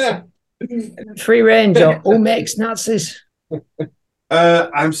 Free Range, or who makes Nazis?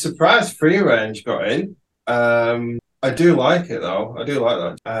 I'm surprised Free Range got in. I do like it though. I do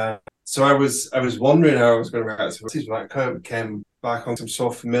like that. So I was wondering how I was going to react to it when I came back on. I'm so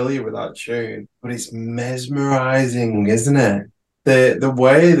familiar with that tune, but it's mesmerizing, isn't it? The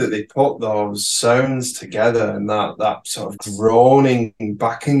way that they put those sounds together and that sort of groaning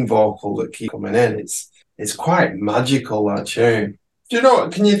backing vocal that keep coming in, it's quite magical, that tune. Do you know?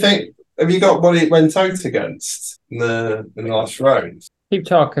 Can you think? Have you got what it went out against in the last round? Keep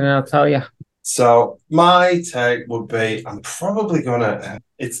talking and I'll tell you. So my take would be, I'm probably gonna.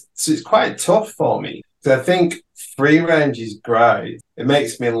 It's quite tough for me. So I think Free Range is great. It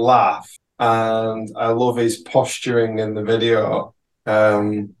makes me laugh, and I love his posturing in the video.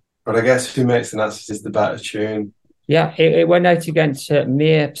 But I guess Who Makes the Nazis is the better tune. Yeah, it went out against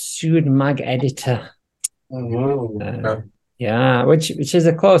Mere Pseudo Mag Editor. Okay. Yeah, which is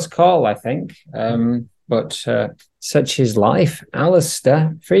a close call, I think. But such is life.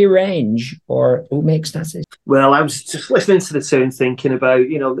 Alistair, Free Range, or Who Makes Nazis? Well, I was just listening to the tune, thinking about,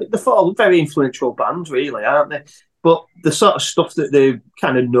 the F.A.L.L.O.U.T.P.O.D.C.A.S.T, very influential band, really, aren't they? But the sort of stuff that they're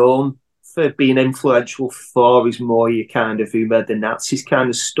kind of known for being influential for is more your kind of Who Made the Nazis kind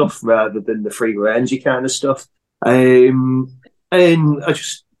of stuff rather than the free rangey kind of stuff. And I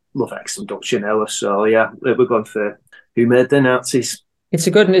just love Excellent Dulcinella, so yeah, we're going for Who Made the Nazis. It's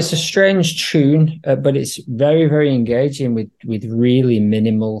a strange tune, but it's very, very engaging with really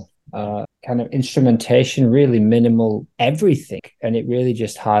minimal kind of instrumentation, really minimal everything, and it really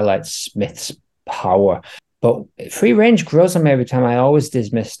just highlights Smith's power. But Free Range grows on me every time. I always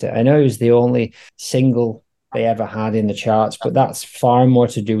dismissed it. I know it was the only single they ever had in the charts, but that's far more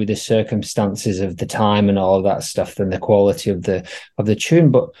to do with the circumstances of the time and all of that stuff than the quality of the tune.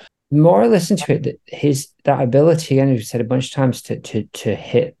 But the more I listen to it, that ability, and we've said a bunch of times, to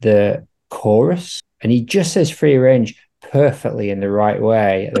hit the chorus, and he just says Free Range perfectly in the right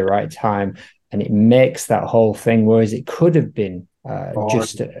way at the right time, and it makes that whole thing. Whereas it could have been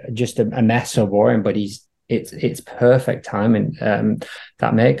just a mess or boring, but it's perfect timing.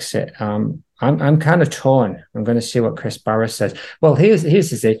 That makes it. I'm kind of torn. I'm going to see what Chris Barris says. Well, here's the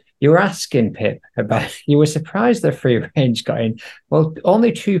thing. You were asking, Pip, about, you were surprised that Free Range got in. Well,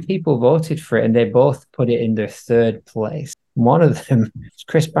 only 2 people voted for it, and they both put it in their 3rd place. One of them was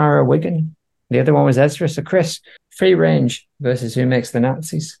Chris Barrow Wigan. The other one was Ezra. So, Chris, Free Range versus Who Makes the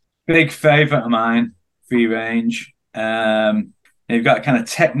Nazis? Big favourite of mine, Free Range. They've got a kind of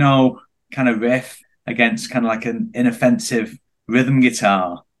techno kind of riff against kind of like an inoffensive rhythm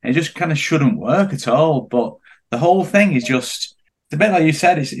guitar. It just kind of shouldn't work at all. But the whole thing is just, it's a bit like you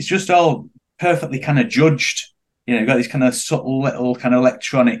said, it's just all perfectly kind of judged. You know, you've got these kind of subtle little kind of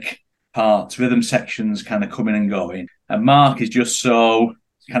electronic parts, rhythm sections kind of coming and going. And Mark is just so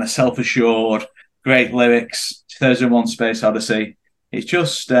kind of self-assured, great lyrics, 2001 Space Odyssey. It's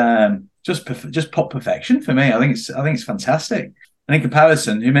just pop perfection for me. I think it's fantastic. And in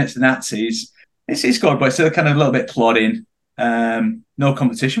comparison, Who Makes the Nazis? It's good, but it's still kind of a little bit plodding. No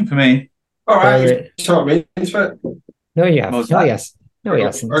competition for me. All right, you taught me into it. No, you have. No, yes. No, he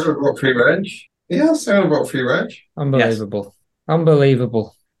hasn't. I got Free Range. Yes, I got Free Range. Unbelievable. Yes.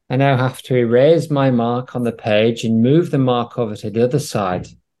 Unbelievable. I now have to erase my mark on the page and move the mark over to the other side.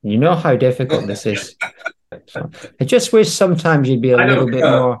 You know how difficult this is. I just wish sometimes you'd be a little bit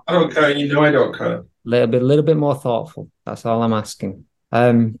more. I don't care. You know I don't care. A little bit more thoughtful. That's all I'm asking.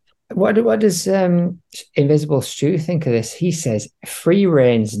 What does Invisible Stu think of this? He says, Free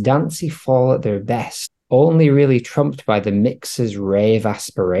Range dancey fall at their best, only really trumped by the mixer's rave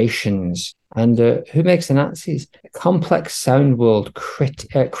aspirations. And Who Makes the Nazis? A complex sound world,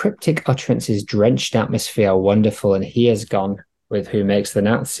 cryptic utterances, drenched atmosphere, wonderful. And he has gone with Who Makes the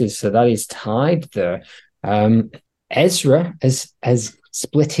Nazis. So that is tied there. Ezra has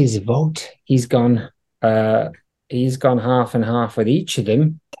split his vote. He's gone half and half with each of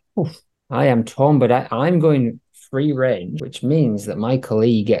them. Oof, I am torn, but I'm going Free Range, which means that Michael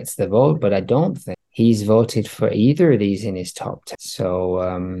E gets the vote, but I don't think he's voted for either of these in his top 10.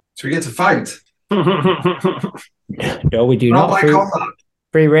 So we get to fight. No, we do not.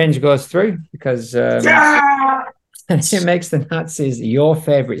 Free Range goes through because It Makes the Nazis your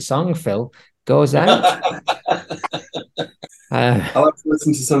favorite song, Phil, goes out. I'll have to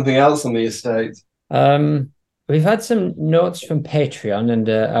listen to something else on the estate. We've had some notes from Patreon, and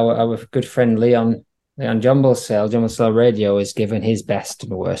our good friend Leon Jumblesale Radio has given his best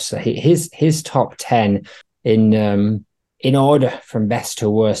and worst. So his top 10 in order from best to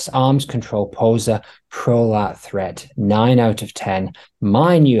worst: Arms Control, Poser, Prolat Threat, 9 out of 10.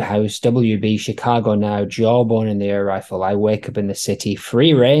 My New House, WB, Chicago Now, Jawbone and the Air Rifle, I Wake Up in the City,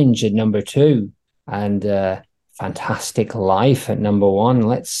 Free Range at number 2, and Fantastic Life at number 1.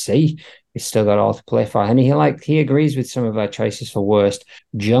 Let's see. We've still got all to play for. And he agrees with some of our choices for worst.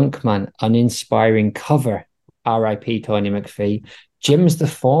 Junkman, uninspiring cover, R.I.P. Tony McPhee. Jim's The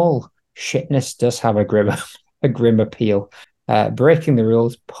Fall, shitness does have a grim appeal. Breaking the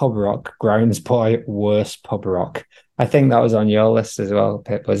Rules, pub rock. Grounds Boy, worst pub rock. I think that was on your list as well,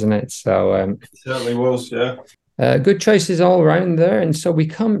 Pip, wasn't it? So it certainly was, yeah. Good choices all around there. And so we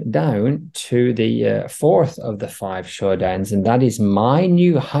come down to the fourth of the 5 showdowns, and that is My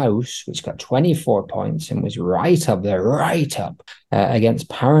New House, which got 24 points and was right up against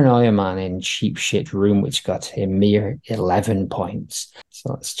Paranoia Man in Cheap Shit Room, which got a mere 11 points.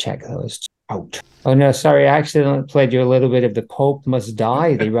 So let's check those out. Oh, no, sorry. I accidentally played you a little bit of The Pope Must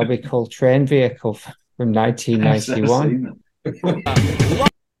Die, the Robbie Coltrane vehicle from 1991.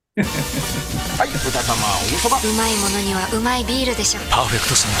 はい、豚玉おそば。うまいものにはうまいビールでしょ。パーフェク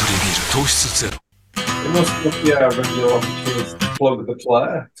トサントリービール糖質ゼロ。It must be a regular opportunity to plug the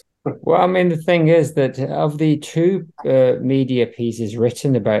player. Well, I mean, the thing is that of the 2 media pieces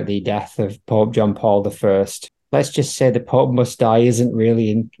written about the death of Pope John Paul I, let's just say the Pope Must Die isn't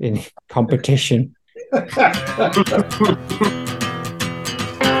really in competition. My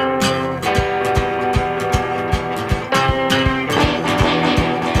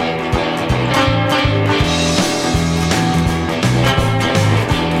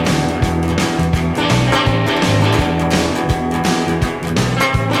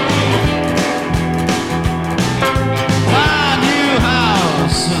new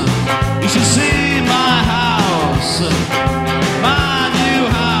house, you should see my house. My new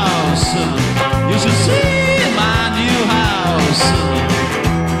house, you should see my new house.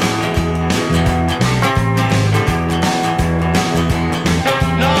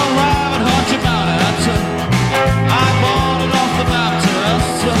 No rabbit hutch about it. I bought it off the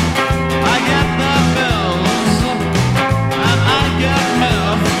Baptist. I get the bills and I get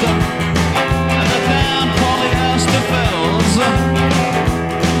miffed. And the damn polyester fills.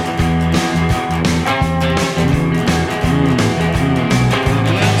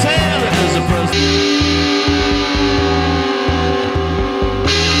 I'll tell it is a prison.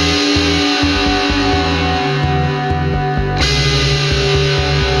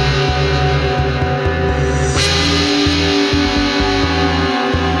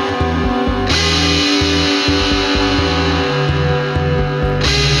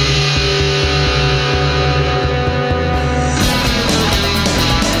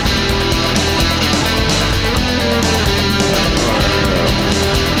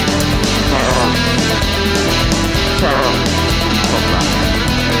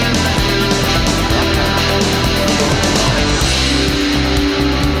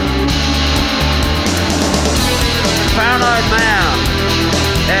 Paranoid man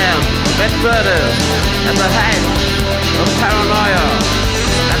and Bedforders at the height of paranoia,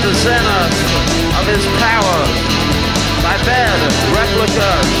 at the zenith of his powers, by bed, replica,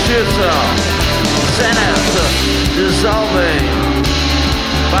 shooter, zenith, dissolving,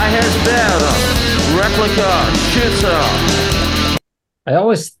 by his bed, replica, shooter. I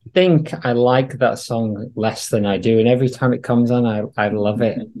always think I like that song less than I do, and every time it comes on, I love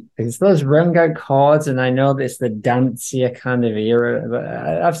it. It's those rung out chords, and I know that it's the dancier kind of era, but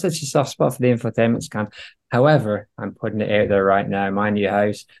I've such a soft spot for the infotainment scan. However, I'm putting it out there right now, My New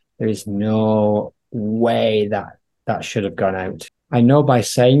House, there is no way that should have gone out. I know by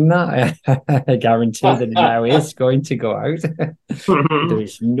saying that, I guarantee that it now is going to go out. There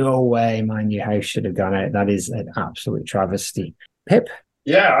is no way My New House should have gone out. That is an absolute travesty. Pip?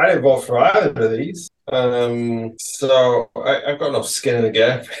 Yeah, I didn't vote for either of these. So I've got enough skin in the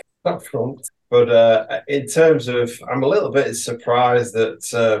game up front. But in terms of, I'm a little bit surprised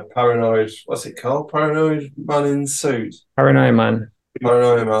that Paranoid, what's it called? Paranoid Man in Suit? Paranoia Man.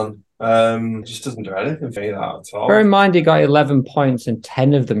 Paranoia Man. Just doesn't do anything for me, that at all. Bear in mind, he got 11 points and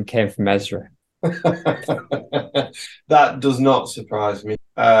 10 of them came from Ezra. That does not surprise me,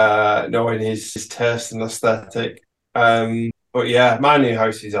 knowing his taste and aesthetic. But yeah, My New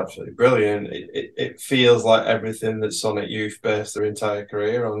House is absolutely brilliant. It feels like everything that Sonic Youth based their entire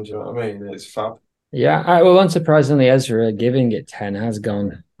career on. Do you know what I mean? It's fab. Yeah, well, unsurprisingly, Ezra giving it 10 has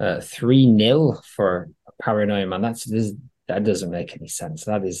gone 3-0 for Paranoia Man. That doesn't make any sense.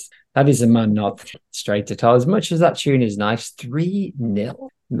 That is a man not straight at all. As much as that tune is nice, 3-0.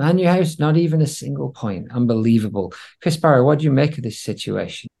 Man New House, not even a single point. Unbelievable. Chris Barrow, what do you make of this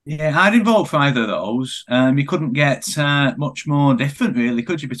situation? Yeah, I didn't vote for either of those. You couldn't get much more different, really,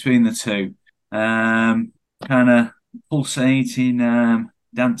 could you, between the two? Kind of pulsating,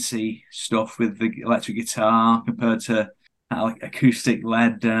 dancey stuff with the electric guitar compared to like acoustic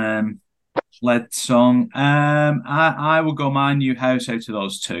led song. I would go My New House out of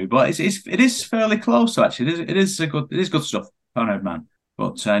those two, but it is fairly close actually. It is good stuff. Paranoid Man,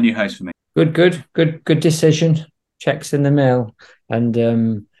 but New House for me. Good decision. Checks in the mail.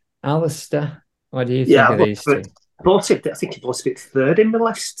 And Alistair, what do you think of these two? I think he voted it third in the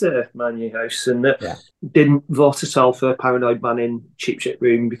list, My New House, and didn't vote at all for Paranoid Man in Cheap Shit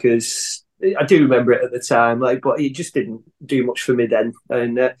Room because I do remember it at the time, but it just didn't do much for me then.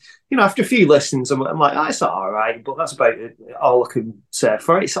 And after a few listens, I'm like, it's all right, but that's about all I can say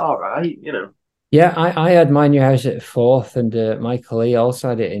for it. It's all right, Yeah, I had My New House at fourth, and Michael Lee also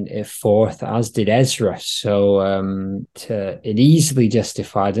had it in fourth, as did Ezra. So it easily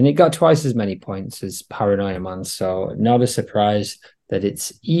justified, and it got twice as many points as Paranoia Man. So not a surprise that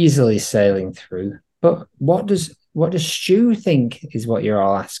it's easily sailing through. But what does Stu think is what you're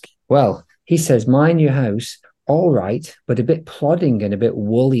all asking? Well, he says My New House, all right, but a bit plodding and a bit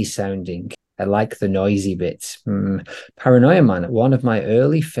woolly sounding. I like the noisy bits. Paranoia Man, one of my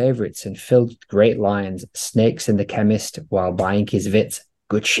early favourites and filled with great lines. Snakes and the Chemist while buying his Vits.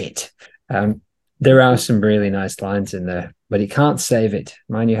 Good shit. There are some really nice lines in there, but he can't save it.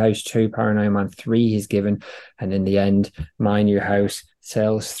 My New House 2, Paranoia Man 3 he's given, and in the end, My New House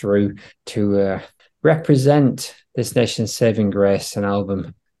sails through to represent this nation's saving grace, an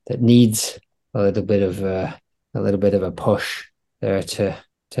album that needs a little bit of a push there to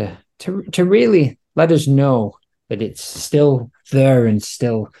really let us know that it's still there and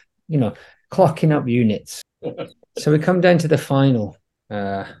still, clocking up units. So we come down to the final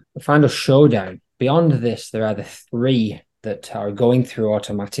showdown. Beyond this, there are the three that are going through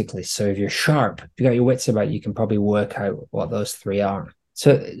automatically. So if you're sharp, if you got your wits about, you can probably work out what those three are.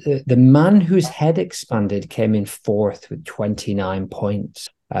 So the man whose head expanded came in fourth with 29 points,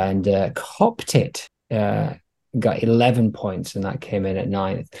 and Copped got 11 points, and that came in at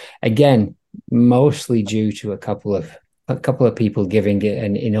ninth. Again, mostly due to a couple of people giving it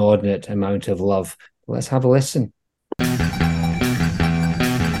an inordinate amount of love. Let's have a listen.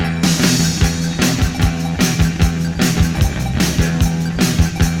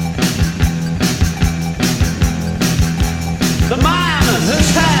 The man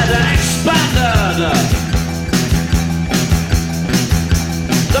whose head expanded.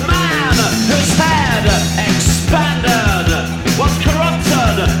 The man whose head expanded was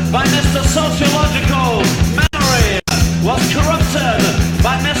corrupted by Mr. Sociological Memory. Was corrupted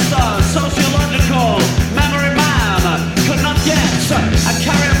by Mr. Sociological Memory Man. Could not get a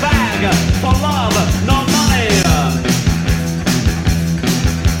carrier bag for love, no money.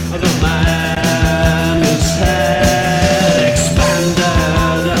 The man whose head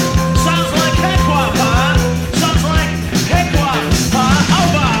expanded. Sounds like Hickwap, huh? Sounds like Hickwap, huh?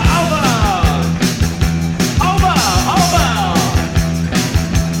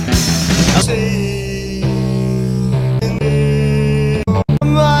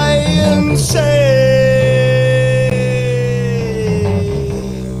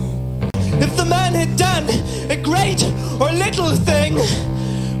 If the man had done a great or little thing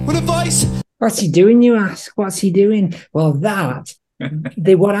with a voice. What's he doing, you ask? What's he doing? Well,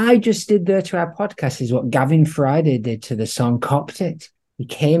 what I just did there to our podcast is what Gavin Friday did to the song Copped. He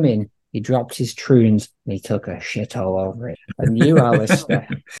came in, he dropped his troons, and he took a shit all over it. And you, Alistair,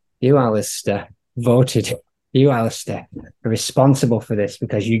 voted. You, Alistair, are responsible for this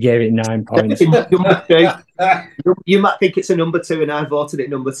because you gave it 9 points. You might think it's a number 2, and I voted it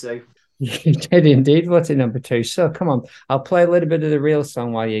number 2. You did indeed vote it number 2. So come on, I'll play a little bit of the real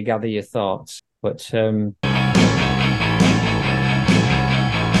song while you gather your thoughts. But come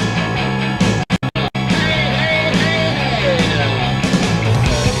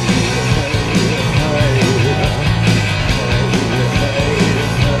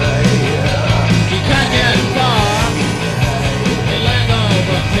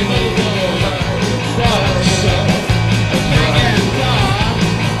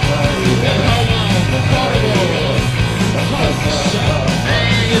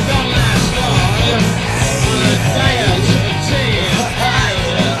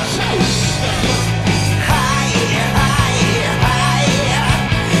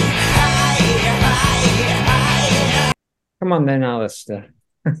on then, Alistair.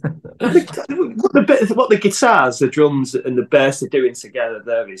 What the guitars, the drums, and the bass are doing together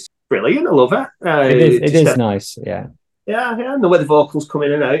there is brilliant. I love it. It is nice, yeah. Yeah, and the way the vocals come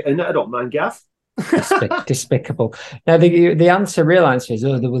in and out, and I don't mind, Gav. Despicable. Now, the real answer is,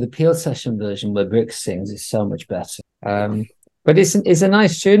 the Peel session version where Brooks sings is so much better. But it's a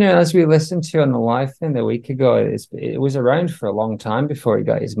nice tune, as we listened to on the live thing a week ago. It was around for a long time before he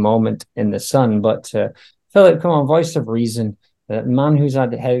got his moment in the sun. But Philip, come on, voice of reason. Man who's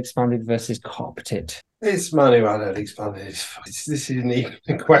had head expanded versus Copped. This man who had head expanded. This isn't even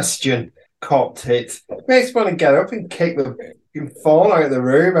a question. Copped. Makes me want to get up and kick the phone out of the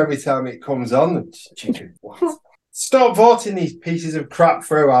room every time it comes on. Stop voting these pieces of crap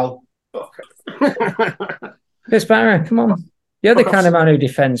through, Al. Chris Barra, come on. You're the kind of man who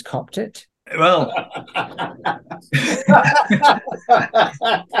defends Copped. Well,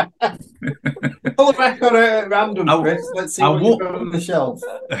 pull the record out at random, Chris. Let's see what you've got on the shelf.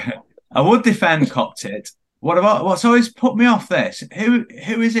 I would defend Copped. What's always put me off this? Who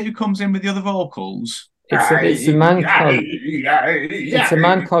is it who comes in with the other vocals? It's a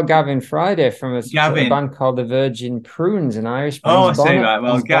man called Gavin Friday from a band called the Virgin Prunes, an Irish band. Oh, I see, right.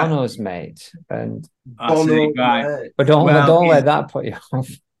 Well, Bono's mate. And right. But don't let that put you off.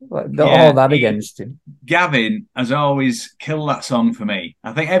 Hold that against him. Gavin has always killed that song for me.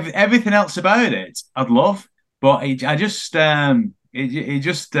 I think everything else about it I'd love, but he's just a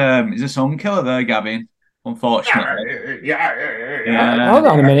song killer there, Gavin. Unfortunately. Hold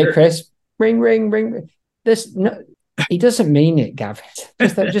on a minute, Chris. Ring. He doesn't mean it, Gavin.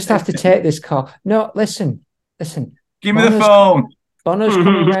 Just have to take this call. No, listen. Give me the phone. Bono's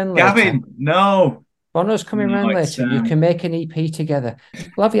coming round later. Gavin, no. Bono's coming round later. You can make an EP together.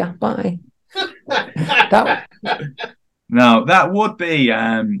 Love ya. Bye. That would be.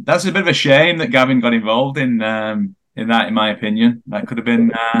 That's a bit of a shame that Gavin got involved in that, in my opinion. That could have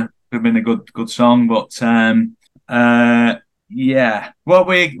been a good song, but yeah. What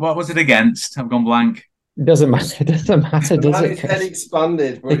was it against? I've gone blank. It doesn't matter, does it? Head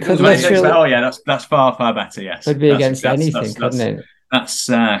expanded. It could literally... Oh yeah, that's far better. Yes, could be against anything, couldn't it? That's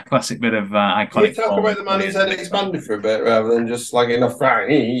a classic bit of iconic. Can you talk about the man whose head expanded for a bit rather than just slagging off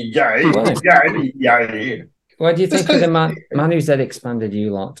Frankie? What do you think of the man whose head expanded,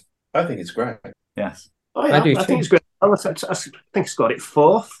 you lot? I think it's great. Yes. Oh, yeah, I think it's great. I think it's got it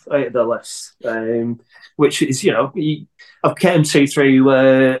fourth out of the list, which is, I've came to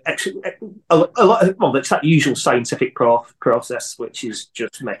through actually a lot of, well, it's that usual scientific process, which is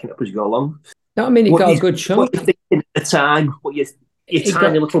just making it up as you go along. No, I mean, it got a good chunk. What you're thinking at the time, what your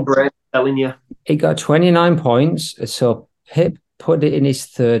tiny little brain telling you. He got 29 points, so Pip put it in his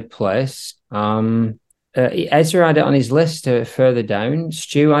third place. Ezra had it on his list further down.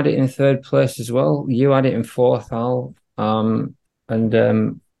 Stu had it in third place as well. You had it in fourth, Al, and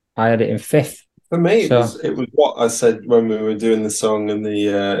I had it in fifth. For me, it was what I said when we were doing the song in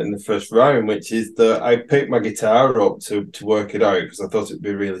the first round, which is that I picked my guitar up to work it out because I thought it'd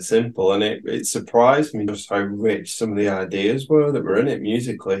be really simple, and it surprised me just how rich some of the ideas were that were in it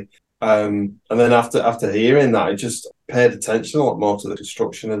musically. And then after hearing that, I just paid attention a lot more to the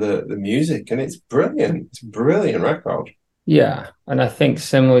construction of the music, and it's brilliant. It's a brilliant record. Yeah, and I think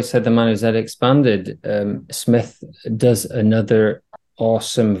similarly said the man who's had expanded. Smith does another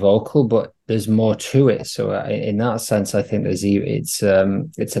awesome vocal, but there's more to it. So in that sense, I think it's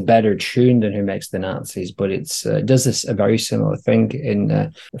a better tune than Who Makes the Nazis, but it does this a very similar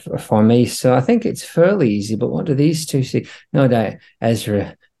thing for me. So I think it's fairly easy. But what do these two see? No doubt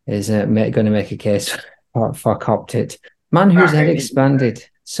Ezra is going to make a case for Copped It. Man Whose Head Expanded,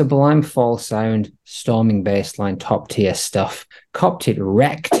 sublime fall sound, storming bass line, top tier stuff. Copped It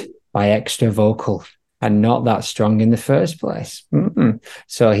wrecked by extra vocal and not that strong in the first place.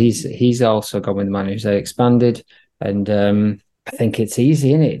 So he's also gone with the Man Whose Head Expanded, and I think it's easy,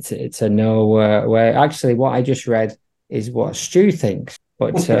 isn't it? It's a no way. Actually, what I just read is what Stu thinks.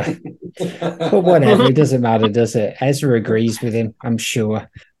 But whatever, it doesn't matter, does it? Ezra agrees with him, I'm sure.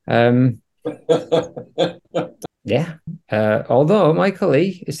 Yeah. Although Michael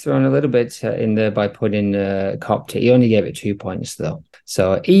E is thrown a little bit in there by putting Copped It. He only gave it 2 points though,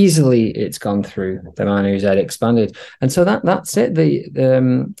 so easily it's gone through the Man Whose Head Expanded. And so that's it.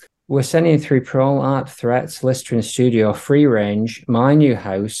 We're sending through Pro Art, Threats, Lister in Studio, Free Range, My New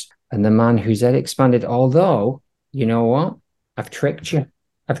House, and the Man Whose Head Expanded. Although, you know what? I've tricked you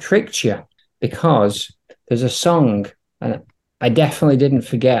because there's a song, and I definitely didn't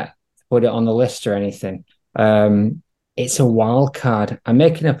forget to put it on the list or anything. It's a wild card. I'm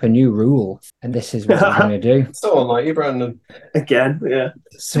making up a new rule, and this is what I'm going to do. So unlike you, Brandon. Again, yeah.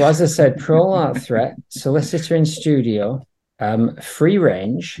 So as I said, Pro Art Threat, Solicitor in Studio, Free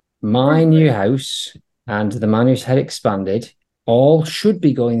Range, My New House, and The Man Whose Head Expanded all should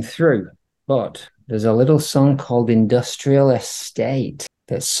be going through, but there's a little song called Industrial Estate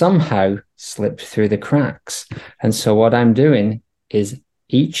that somehow slipped through the cracks. And so what I'm doing is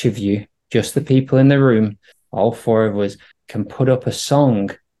each of you, just the people in the room, all four of us, can put up a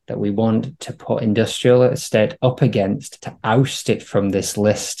song that we want to put Industrial Estate up against to oust it from this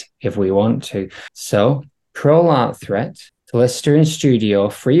list if we want to. So, Pro Art Threat, Lister in Studio,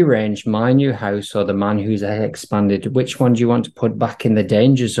 Free Range, My New House, or The Man Whose Head Expanded. Which one do you want to put back in the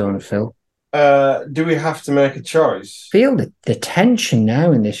danger zone, Phil? Do we have to make a choice? Feel the tension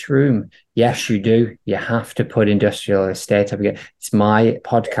now in this room. Yes, you do. You have to put Industrial Estate up again. It's my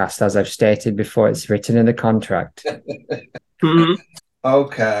podcast, as I've stated before. It's written in the contract.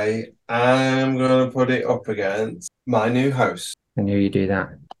 Okay, I'm going to put it up against My New House. I knew you'd do that.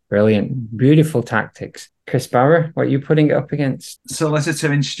 Brilliant. Beautiful tactics. Chris Barra, what are you putting it up against?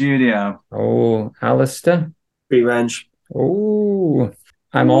 Solicitor in Studio. Oh, Alistair? Free Range. Oh,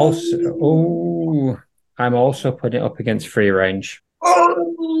 I'm also putting it up against Free Range,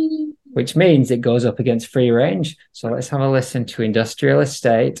 which means it goes up against Free Range. So let's have a listen to Industrial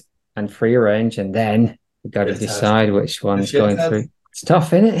Estate and Free Range, and then we've got to decide which one's going through. It's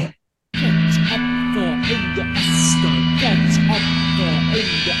tough, isn't it? Get up there in the estate. Get up there in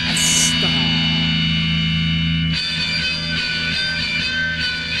the estate.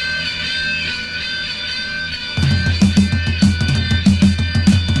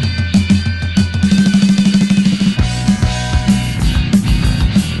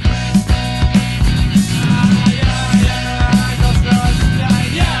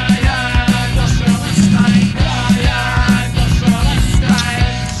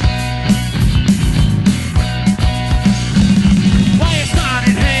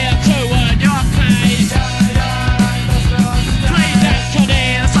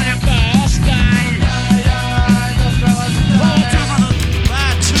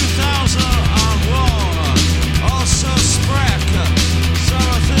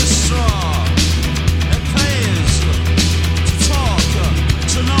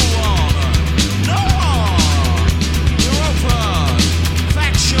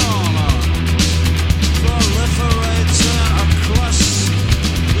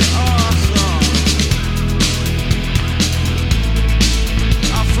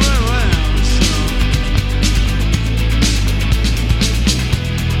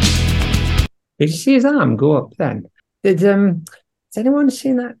 Did you see his arm go up then? Has anyone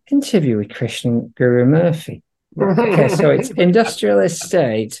seen that interview with Christian Guru Murphy? Okay, so it's Industrial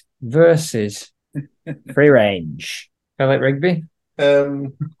Estate versus Free Range. I like rugby. I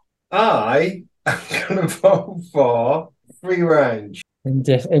am going to vote for Free Range.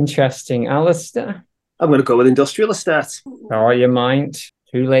 Interesting. Alistair? I'm going to go with Industrial Estate. Oh, you might.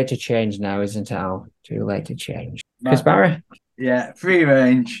 Too late to change now, isn't it, Al? Too late to change. Chris Barry? Yeah, Free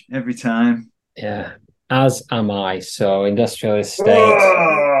Range every time. Yeah, as am I. So Industrial Estate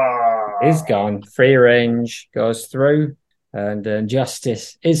is gone. Free Range goes through, and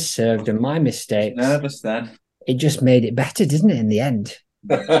justice is served. And my mistakes, Nervous then. It just made it better, didn't it, in the end?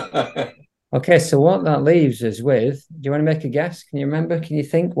 Okay, so what that leaves us with, do you want to make a guess? Can you remember? Can you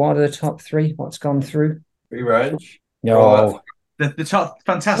think? What are the top three? What's gone through? Free Range? No. The top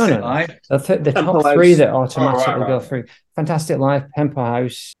Fantastic No. Life. The top three that automatically go through. Fantastic Life, Tempo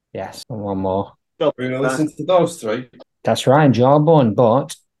House. Yes, and one more. We're going to listen to those three. That's right, Jawbone,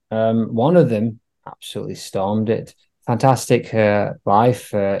 but one of them absolutely stormed it. Fantastic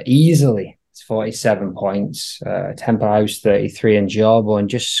Life, easily. It's 47 points. Tempo House, 33, and Jawbone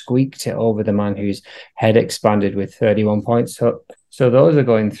just squeaked it over the man whose head expanded with 31 points. So those are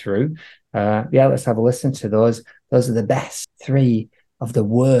going through. Let's have a listen to those. Those are the best three of the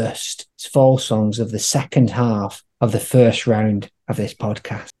worst fall songs of the second half of the first round of this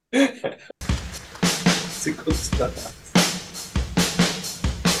podcast. It's a good start.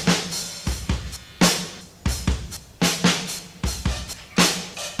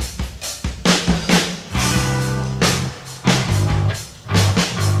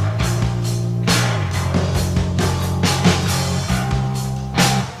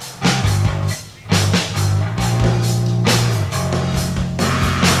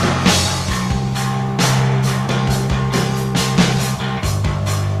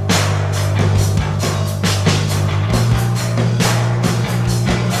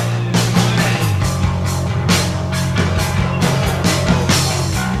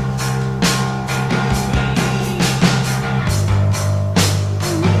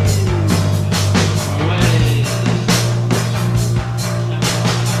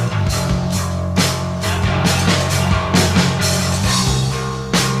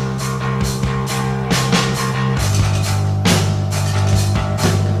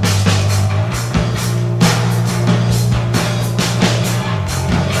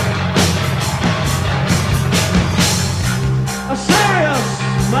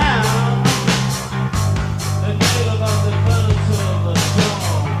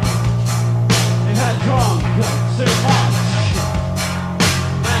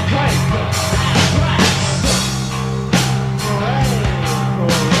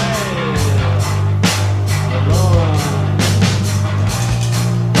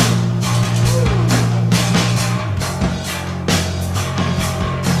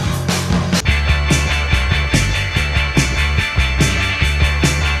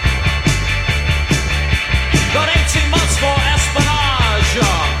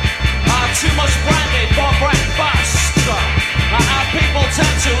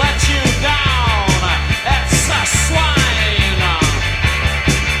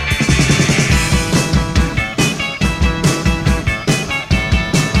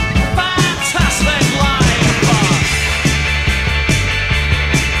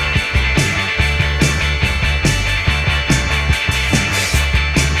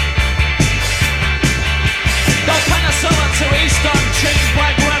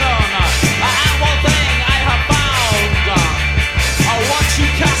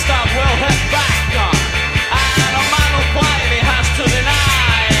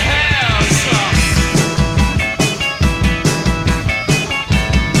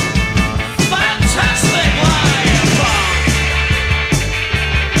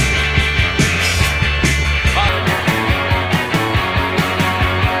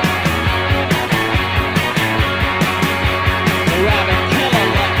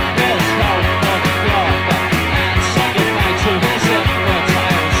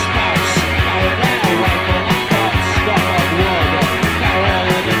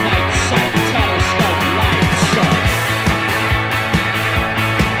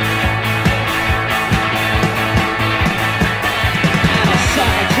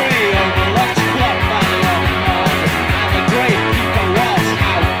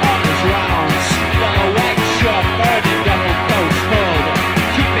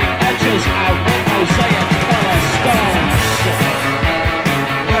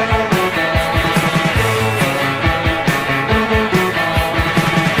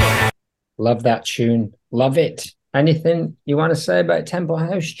 Love that tune. Love it. anything you want to say about Temple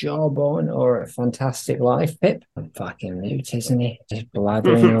House, Jawbone, or A Fantastic Life, Pip? I'm fucking mute, isn't he? Just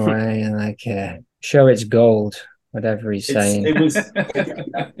blathering away and show it's gold, whatever he's saying. It was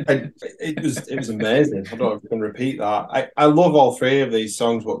amazing. I don't know if I can repeat that. I love all three of these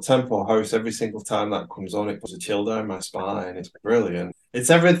songs, but Temple House, every single time that comes on, it puts a chill down my spine. It's brilliant. It's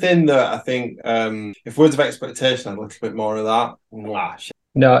everything that I think, if Words of Expectation had a little bit more of that.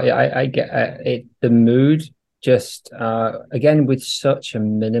 No, I get it. The mood, just again with such a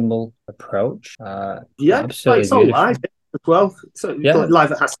minimal approach. Yeah, absolutely it's all live as well. So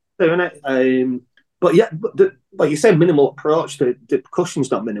live it has to do, isn't it? But like you say, minimal approach. The percussion's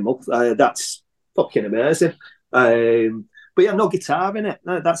not minimal. That's fucking amazing. But yeah, no guitar in it.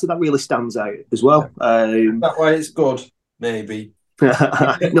 That really stands out as well. That way, it's good. Maybe.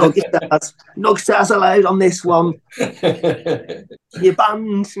 No guitars allowed on this one. You're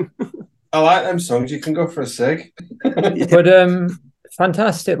banned. I like them songs. You can go for a cig. But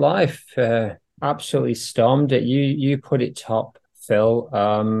Fantastic Life absolutely stormed it. You put it top, Phil.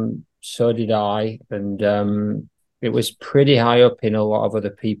 So did I, and it was pretty high up in a lot of other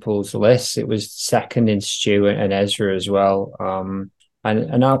people's lists. It was second in Stu and Ezra as well.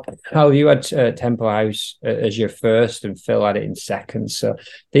 And Al, you had Temple House as your first, and Phil had it in second. So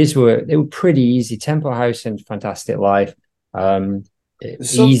they were pretty easy. Temple House and Fantastic Life.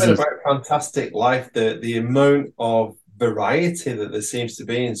 There's something about Fantastic Life, the amount of variety that there seems to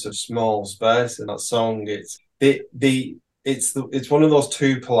be in such small space in that song. It's one of those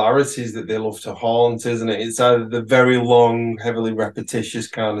two polarities that they love to haunt, isn't it? It's either the very long, heavily repetitious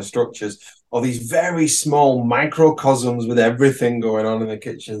kind of structures, or these very small microcosms with everything going on in the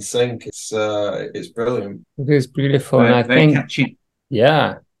kitchen sink. It's brilliant. It is beautiful, and I think catchy.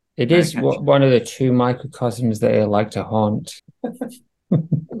 Yeah, it is one of the two microcosms that I like to haunt.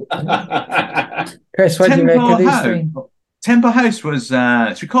 Chris, what do you make of these three? Temple House was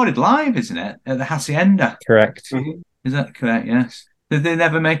it's recorded live, isn't it, at the Hacienda? Correct. Mm-hmm. Is that correct? Yes. Did they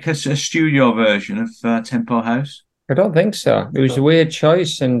never make a studio version of Temple House? I don't think so. It was a weird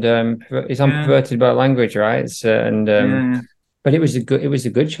choice, and it's unperverted by language, right? But it was a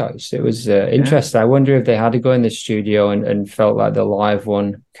good choice. It was interesting. I wonder if they had to go in the studio and felt like the live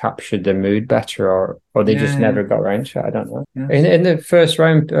one captured the mood better, or they just never got around to it. I don't know. Yeah. In the first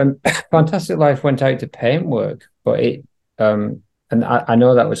round, Fantastic Life went out to paintwork, but it and I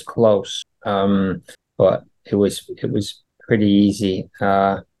know that was close, but it was pretty easy.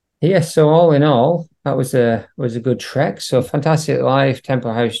 So all in all, that was a good trek. So Fantastic Life,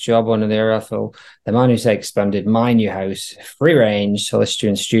 Temple House, Jawbone, and the F.A.L.L.O.U.T.P.O.D.C.A.S.T, The Man Who Expanded, My New House, Free Range, Solicitor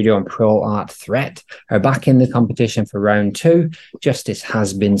in Studio, and Pro Art Threat are back in the competition for round 2. Justice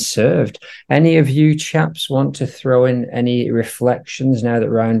has been served. Any of you chaps want to throw in any reflections now that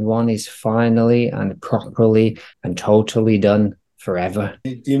round 1 is finally and properly and totally done forever?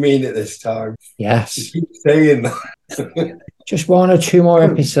 Do you mean it this time? Yes. You keep saying that. Just 1 or 2 more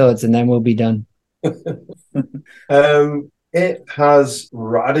episodes and then we'll be done. It has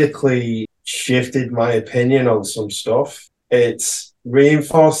radically shifted my opinion on some stuff. It's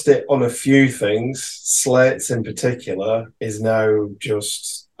reinforced it on a few things. Slates in particular is now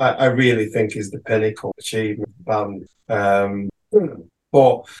just, I really think, is the pinnacle achievement of the band.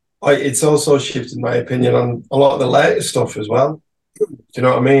 But it's also shifted my opinion on a lot of the later stuff as well. Do you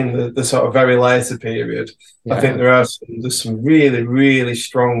know what I mean? The sort of very later period. Yeah. I think there's some really, really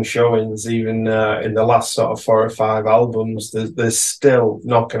strong showings even in the last sort of 4 or 5 albums. They're still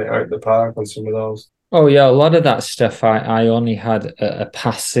knocking it out of the park on some of those. Oh yeah, a lot of that stuff I only had a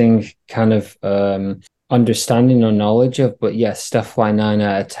passing kind of understanding or knowledge of, but yes, stuff like 9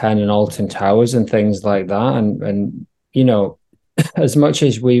 out of 10 and Alton Towers and things like that, and you know, as much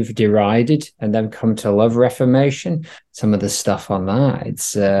as we've derided and then come to love Reformation, some of the stuff on that,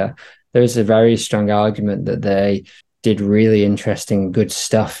 it's there's a very strong argument that they did really interesting, good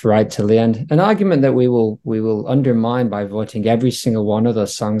stuff right till the end. An argument that we will undermine by voting every single one of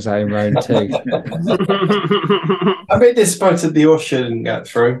those songs out in round 2. I'm a bit disappointed the Usher didn't get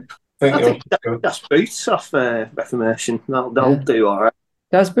through. I think that's Boots off Reformation. That'll do all right.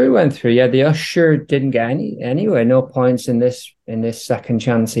 Dasbury went through, yeah. The Usher didn't get anywhere, no points in this second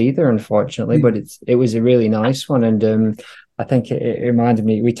chance either, unfortunately. But it was a really nice one, and I think it reminded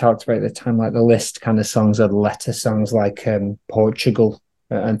me. We talked about at the time, like the list kind of songs or the letter songs, like Portugal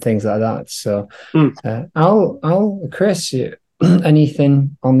and things like that. So, Chris,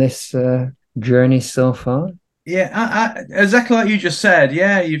 anything on this journey so far? Yeah, I, exactly like you just said.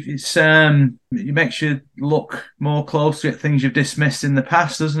 Yeah, it makes you look more closely at things you've dismissed in the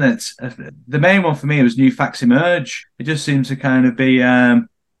past, doesn't it? The main one for me was New Facts Emerge. It just seems to kind of be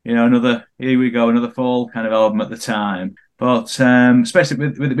another here we go, another fall kind of album at the time. But especially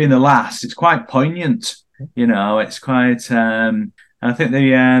with it being the last, it's quite poignant. It's quite. I think they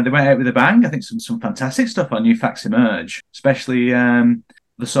went out with a bang. I think some fantastic stuff on New Facts Emerge, especially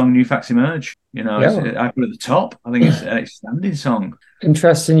the song New Facts Emerge. I put it at the top. I think it's an outstanding song.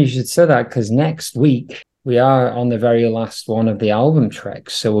 Interesting you should say that, because next week we are on the very last one of the album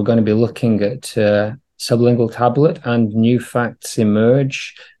tracks. So we're going to be looking at Sublingual Tablet and New Facts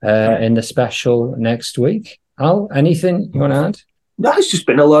Emerge in the special next week. Al, anything you want to add? No, it's just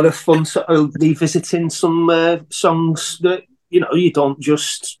been a lot of fun sort of revisiting some songs that, you don't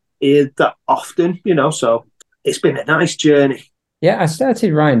just hear that often, so it's been a nice journey. Yeah, I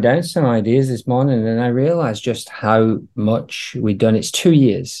started writing down some ideas this morning and I realized just how much we'd done. It's 2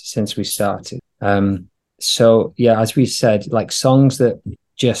 years since we started. So, yeah, as we said, like songs that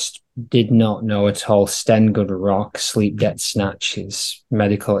just did not know at all: Stengood Rock, Sleep Get Snatches,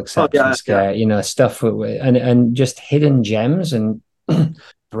 Medical Exception Scare, stuff and just hidden gems and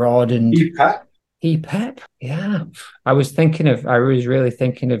broadened. P.O.D.C.A.S.T, yeah. I was really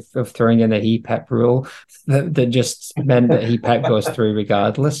thinking of throwing in a P.O.D.C.A.S.T rule that just meant that P.O.D.C.A.S.T goes through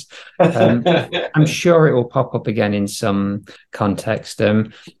regardless. I'm sure it will pop up again in some context.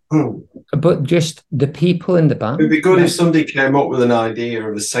 But just the people in the band. It'd be good if somebody came up with an idea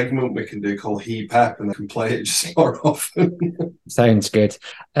of a segment we can do called P.O.D.C.A.S.T and they can play it just more often. Sounds good.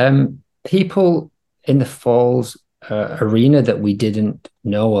 People in the Falls arena that we didn't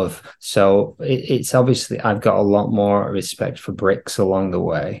know of. So it's obviously, I've got a lot more respect for Bricks along the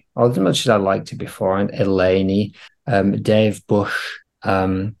way, as much as I liked it before, and Eleni, Dave Bush,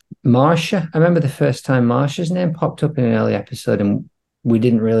 Marsha. I remember the first time Marsha's name popped up in an early episode and we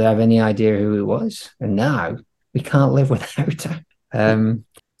didn't really have any idea who he was. And now we can't live without her.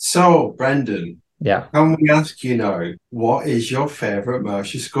 So, Brendan, yeah, can we ask you now, what is your favourite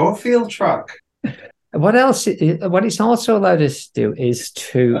Marsha Schofield track? What else? What it's also allowed us to do is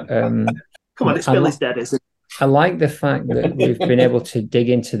to come on, it's Billy's dead, isn't it? I like the fact that we've been able to dig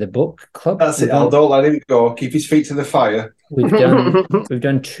into the book club. That's it. Don't let him go. Keep his feet to the fire. We've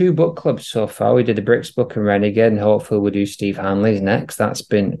done 2 book clubs so far. We did the Bricks book and Renegade, and hopefully we'll do Steve Hanley's next. That's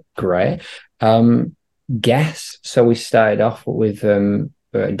been great. Guess. So we started off with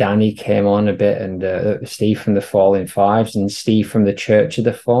Danny came on a bit, and Steve from the Falling Fives, and Steve from the Church of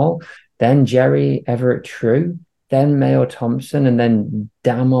the Fall. Then Jerry Everett True, then Mayo Thompson, and then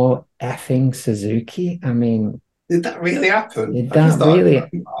Damo effing Suzuki. I mean, did that really happen? Did that really,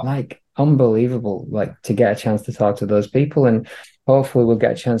 unbelievable, to get a chance to talk to those people, and hopefully we'll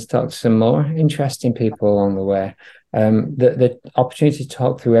get a chance to talk to some more interesting people along the way. The opportunity to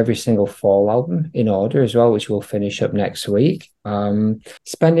talk through every single Fall album in order as well, which we'll finish up next week.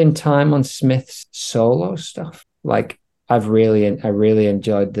 Spending time on Smith's solo stuff. I really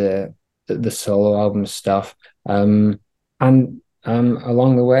enjoyed the solo album stuff. And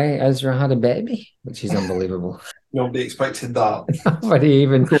along the way, Ezra had a baby, which is unbelievable. Nobody expected that. Nobody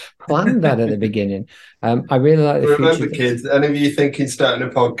even planned that at the beginning. I really like the Remember, future. kids, any of you thinking starting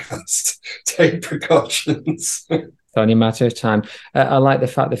a podcast, take precautions. It's only a matter of time. I like the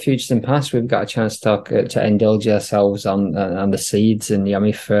fact the futures and past, we've got a chance to talk to indulge ourselves on the Seeds and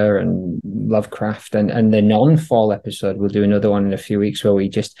Yummy Fur and Lovecraft, and the non-Fall episode. We'll do another one in a few weeks where we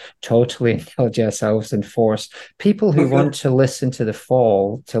just totally indulge ourselves and force people who want to listen to the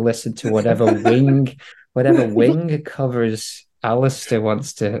Fall to listen to whatever wing covers Alistair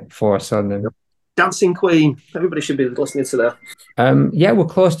wants to force on them. Dancing Queen. Everybody should be listening to that. Yeah, we're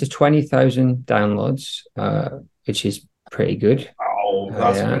close to 20,000 downloads, which is pretty good. Oh,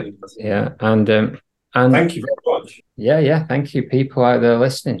 that's pretty good. Yeah, and thank you very much. Yeah, thank you, people out there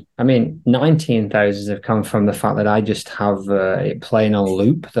listening. I mean, 19,000 have come from the fact that I just have it playing on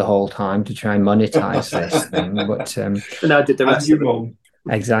loop the whole time to try and monetize this thing. But and I did the rest of it.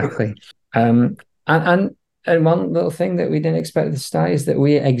 Exactly. And one little thing that we didn't expect at the start is that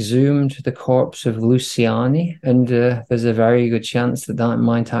we exhumed the corpse of Luciani, and there's a very good chance that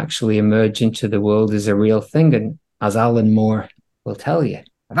might actually emerge into the world as a real thing. And as Alan Moore will tell you,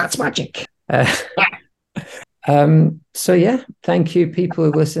 that's magic. So yeah, thank you, people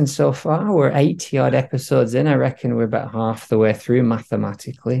who've listened so far. We're 80-odd episodes in. I reckon we're about half the way through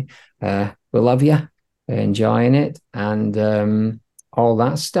mathematically. We love you, enjoying it, and all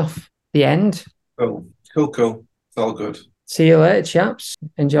that stuff. The end. Cool. It's all good. See you later, chaps.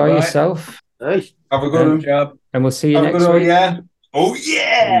 Enjoy yourself. Hey, have a good one. And we'll see you next week. Yeah. Oh,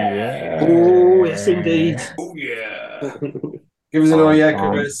 yeah. Oh, yes, indeed. Oh, yeah. Give us an oh, yeah,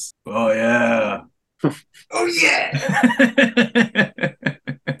 Chris. Oh, yeah. Oh, yeah.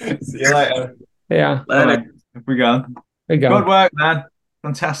 See you later. Yeah. Later. We're gone. Good work, man.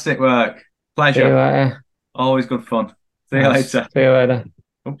 Fantastic work. See you Pleasure. later. Always good fun. See you Nice. later. See you later.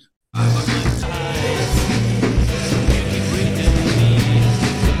 Oops.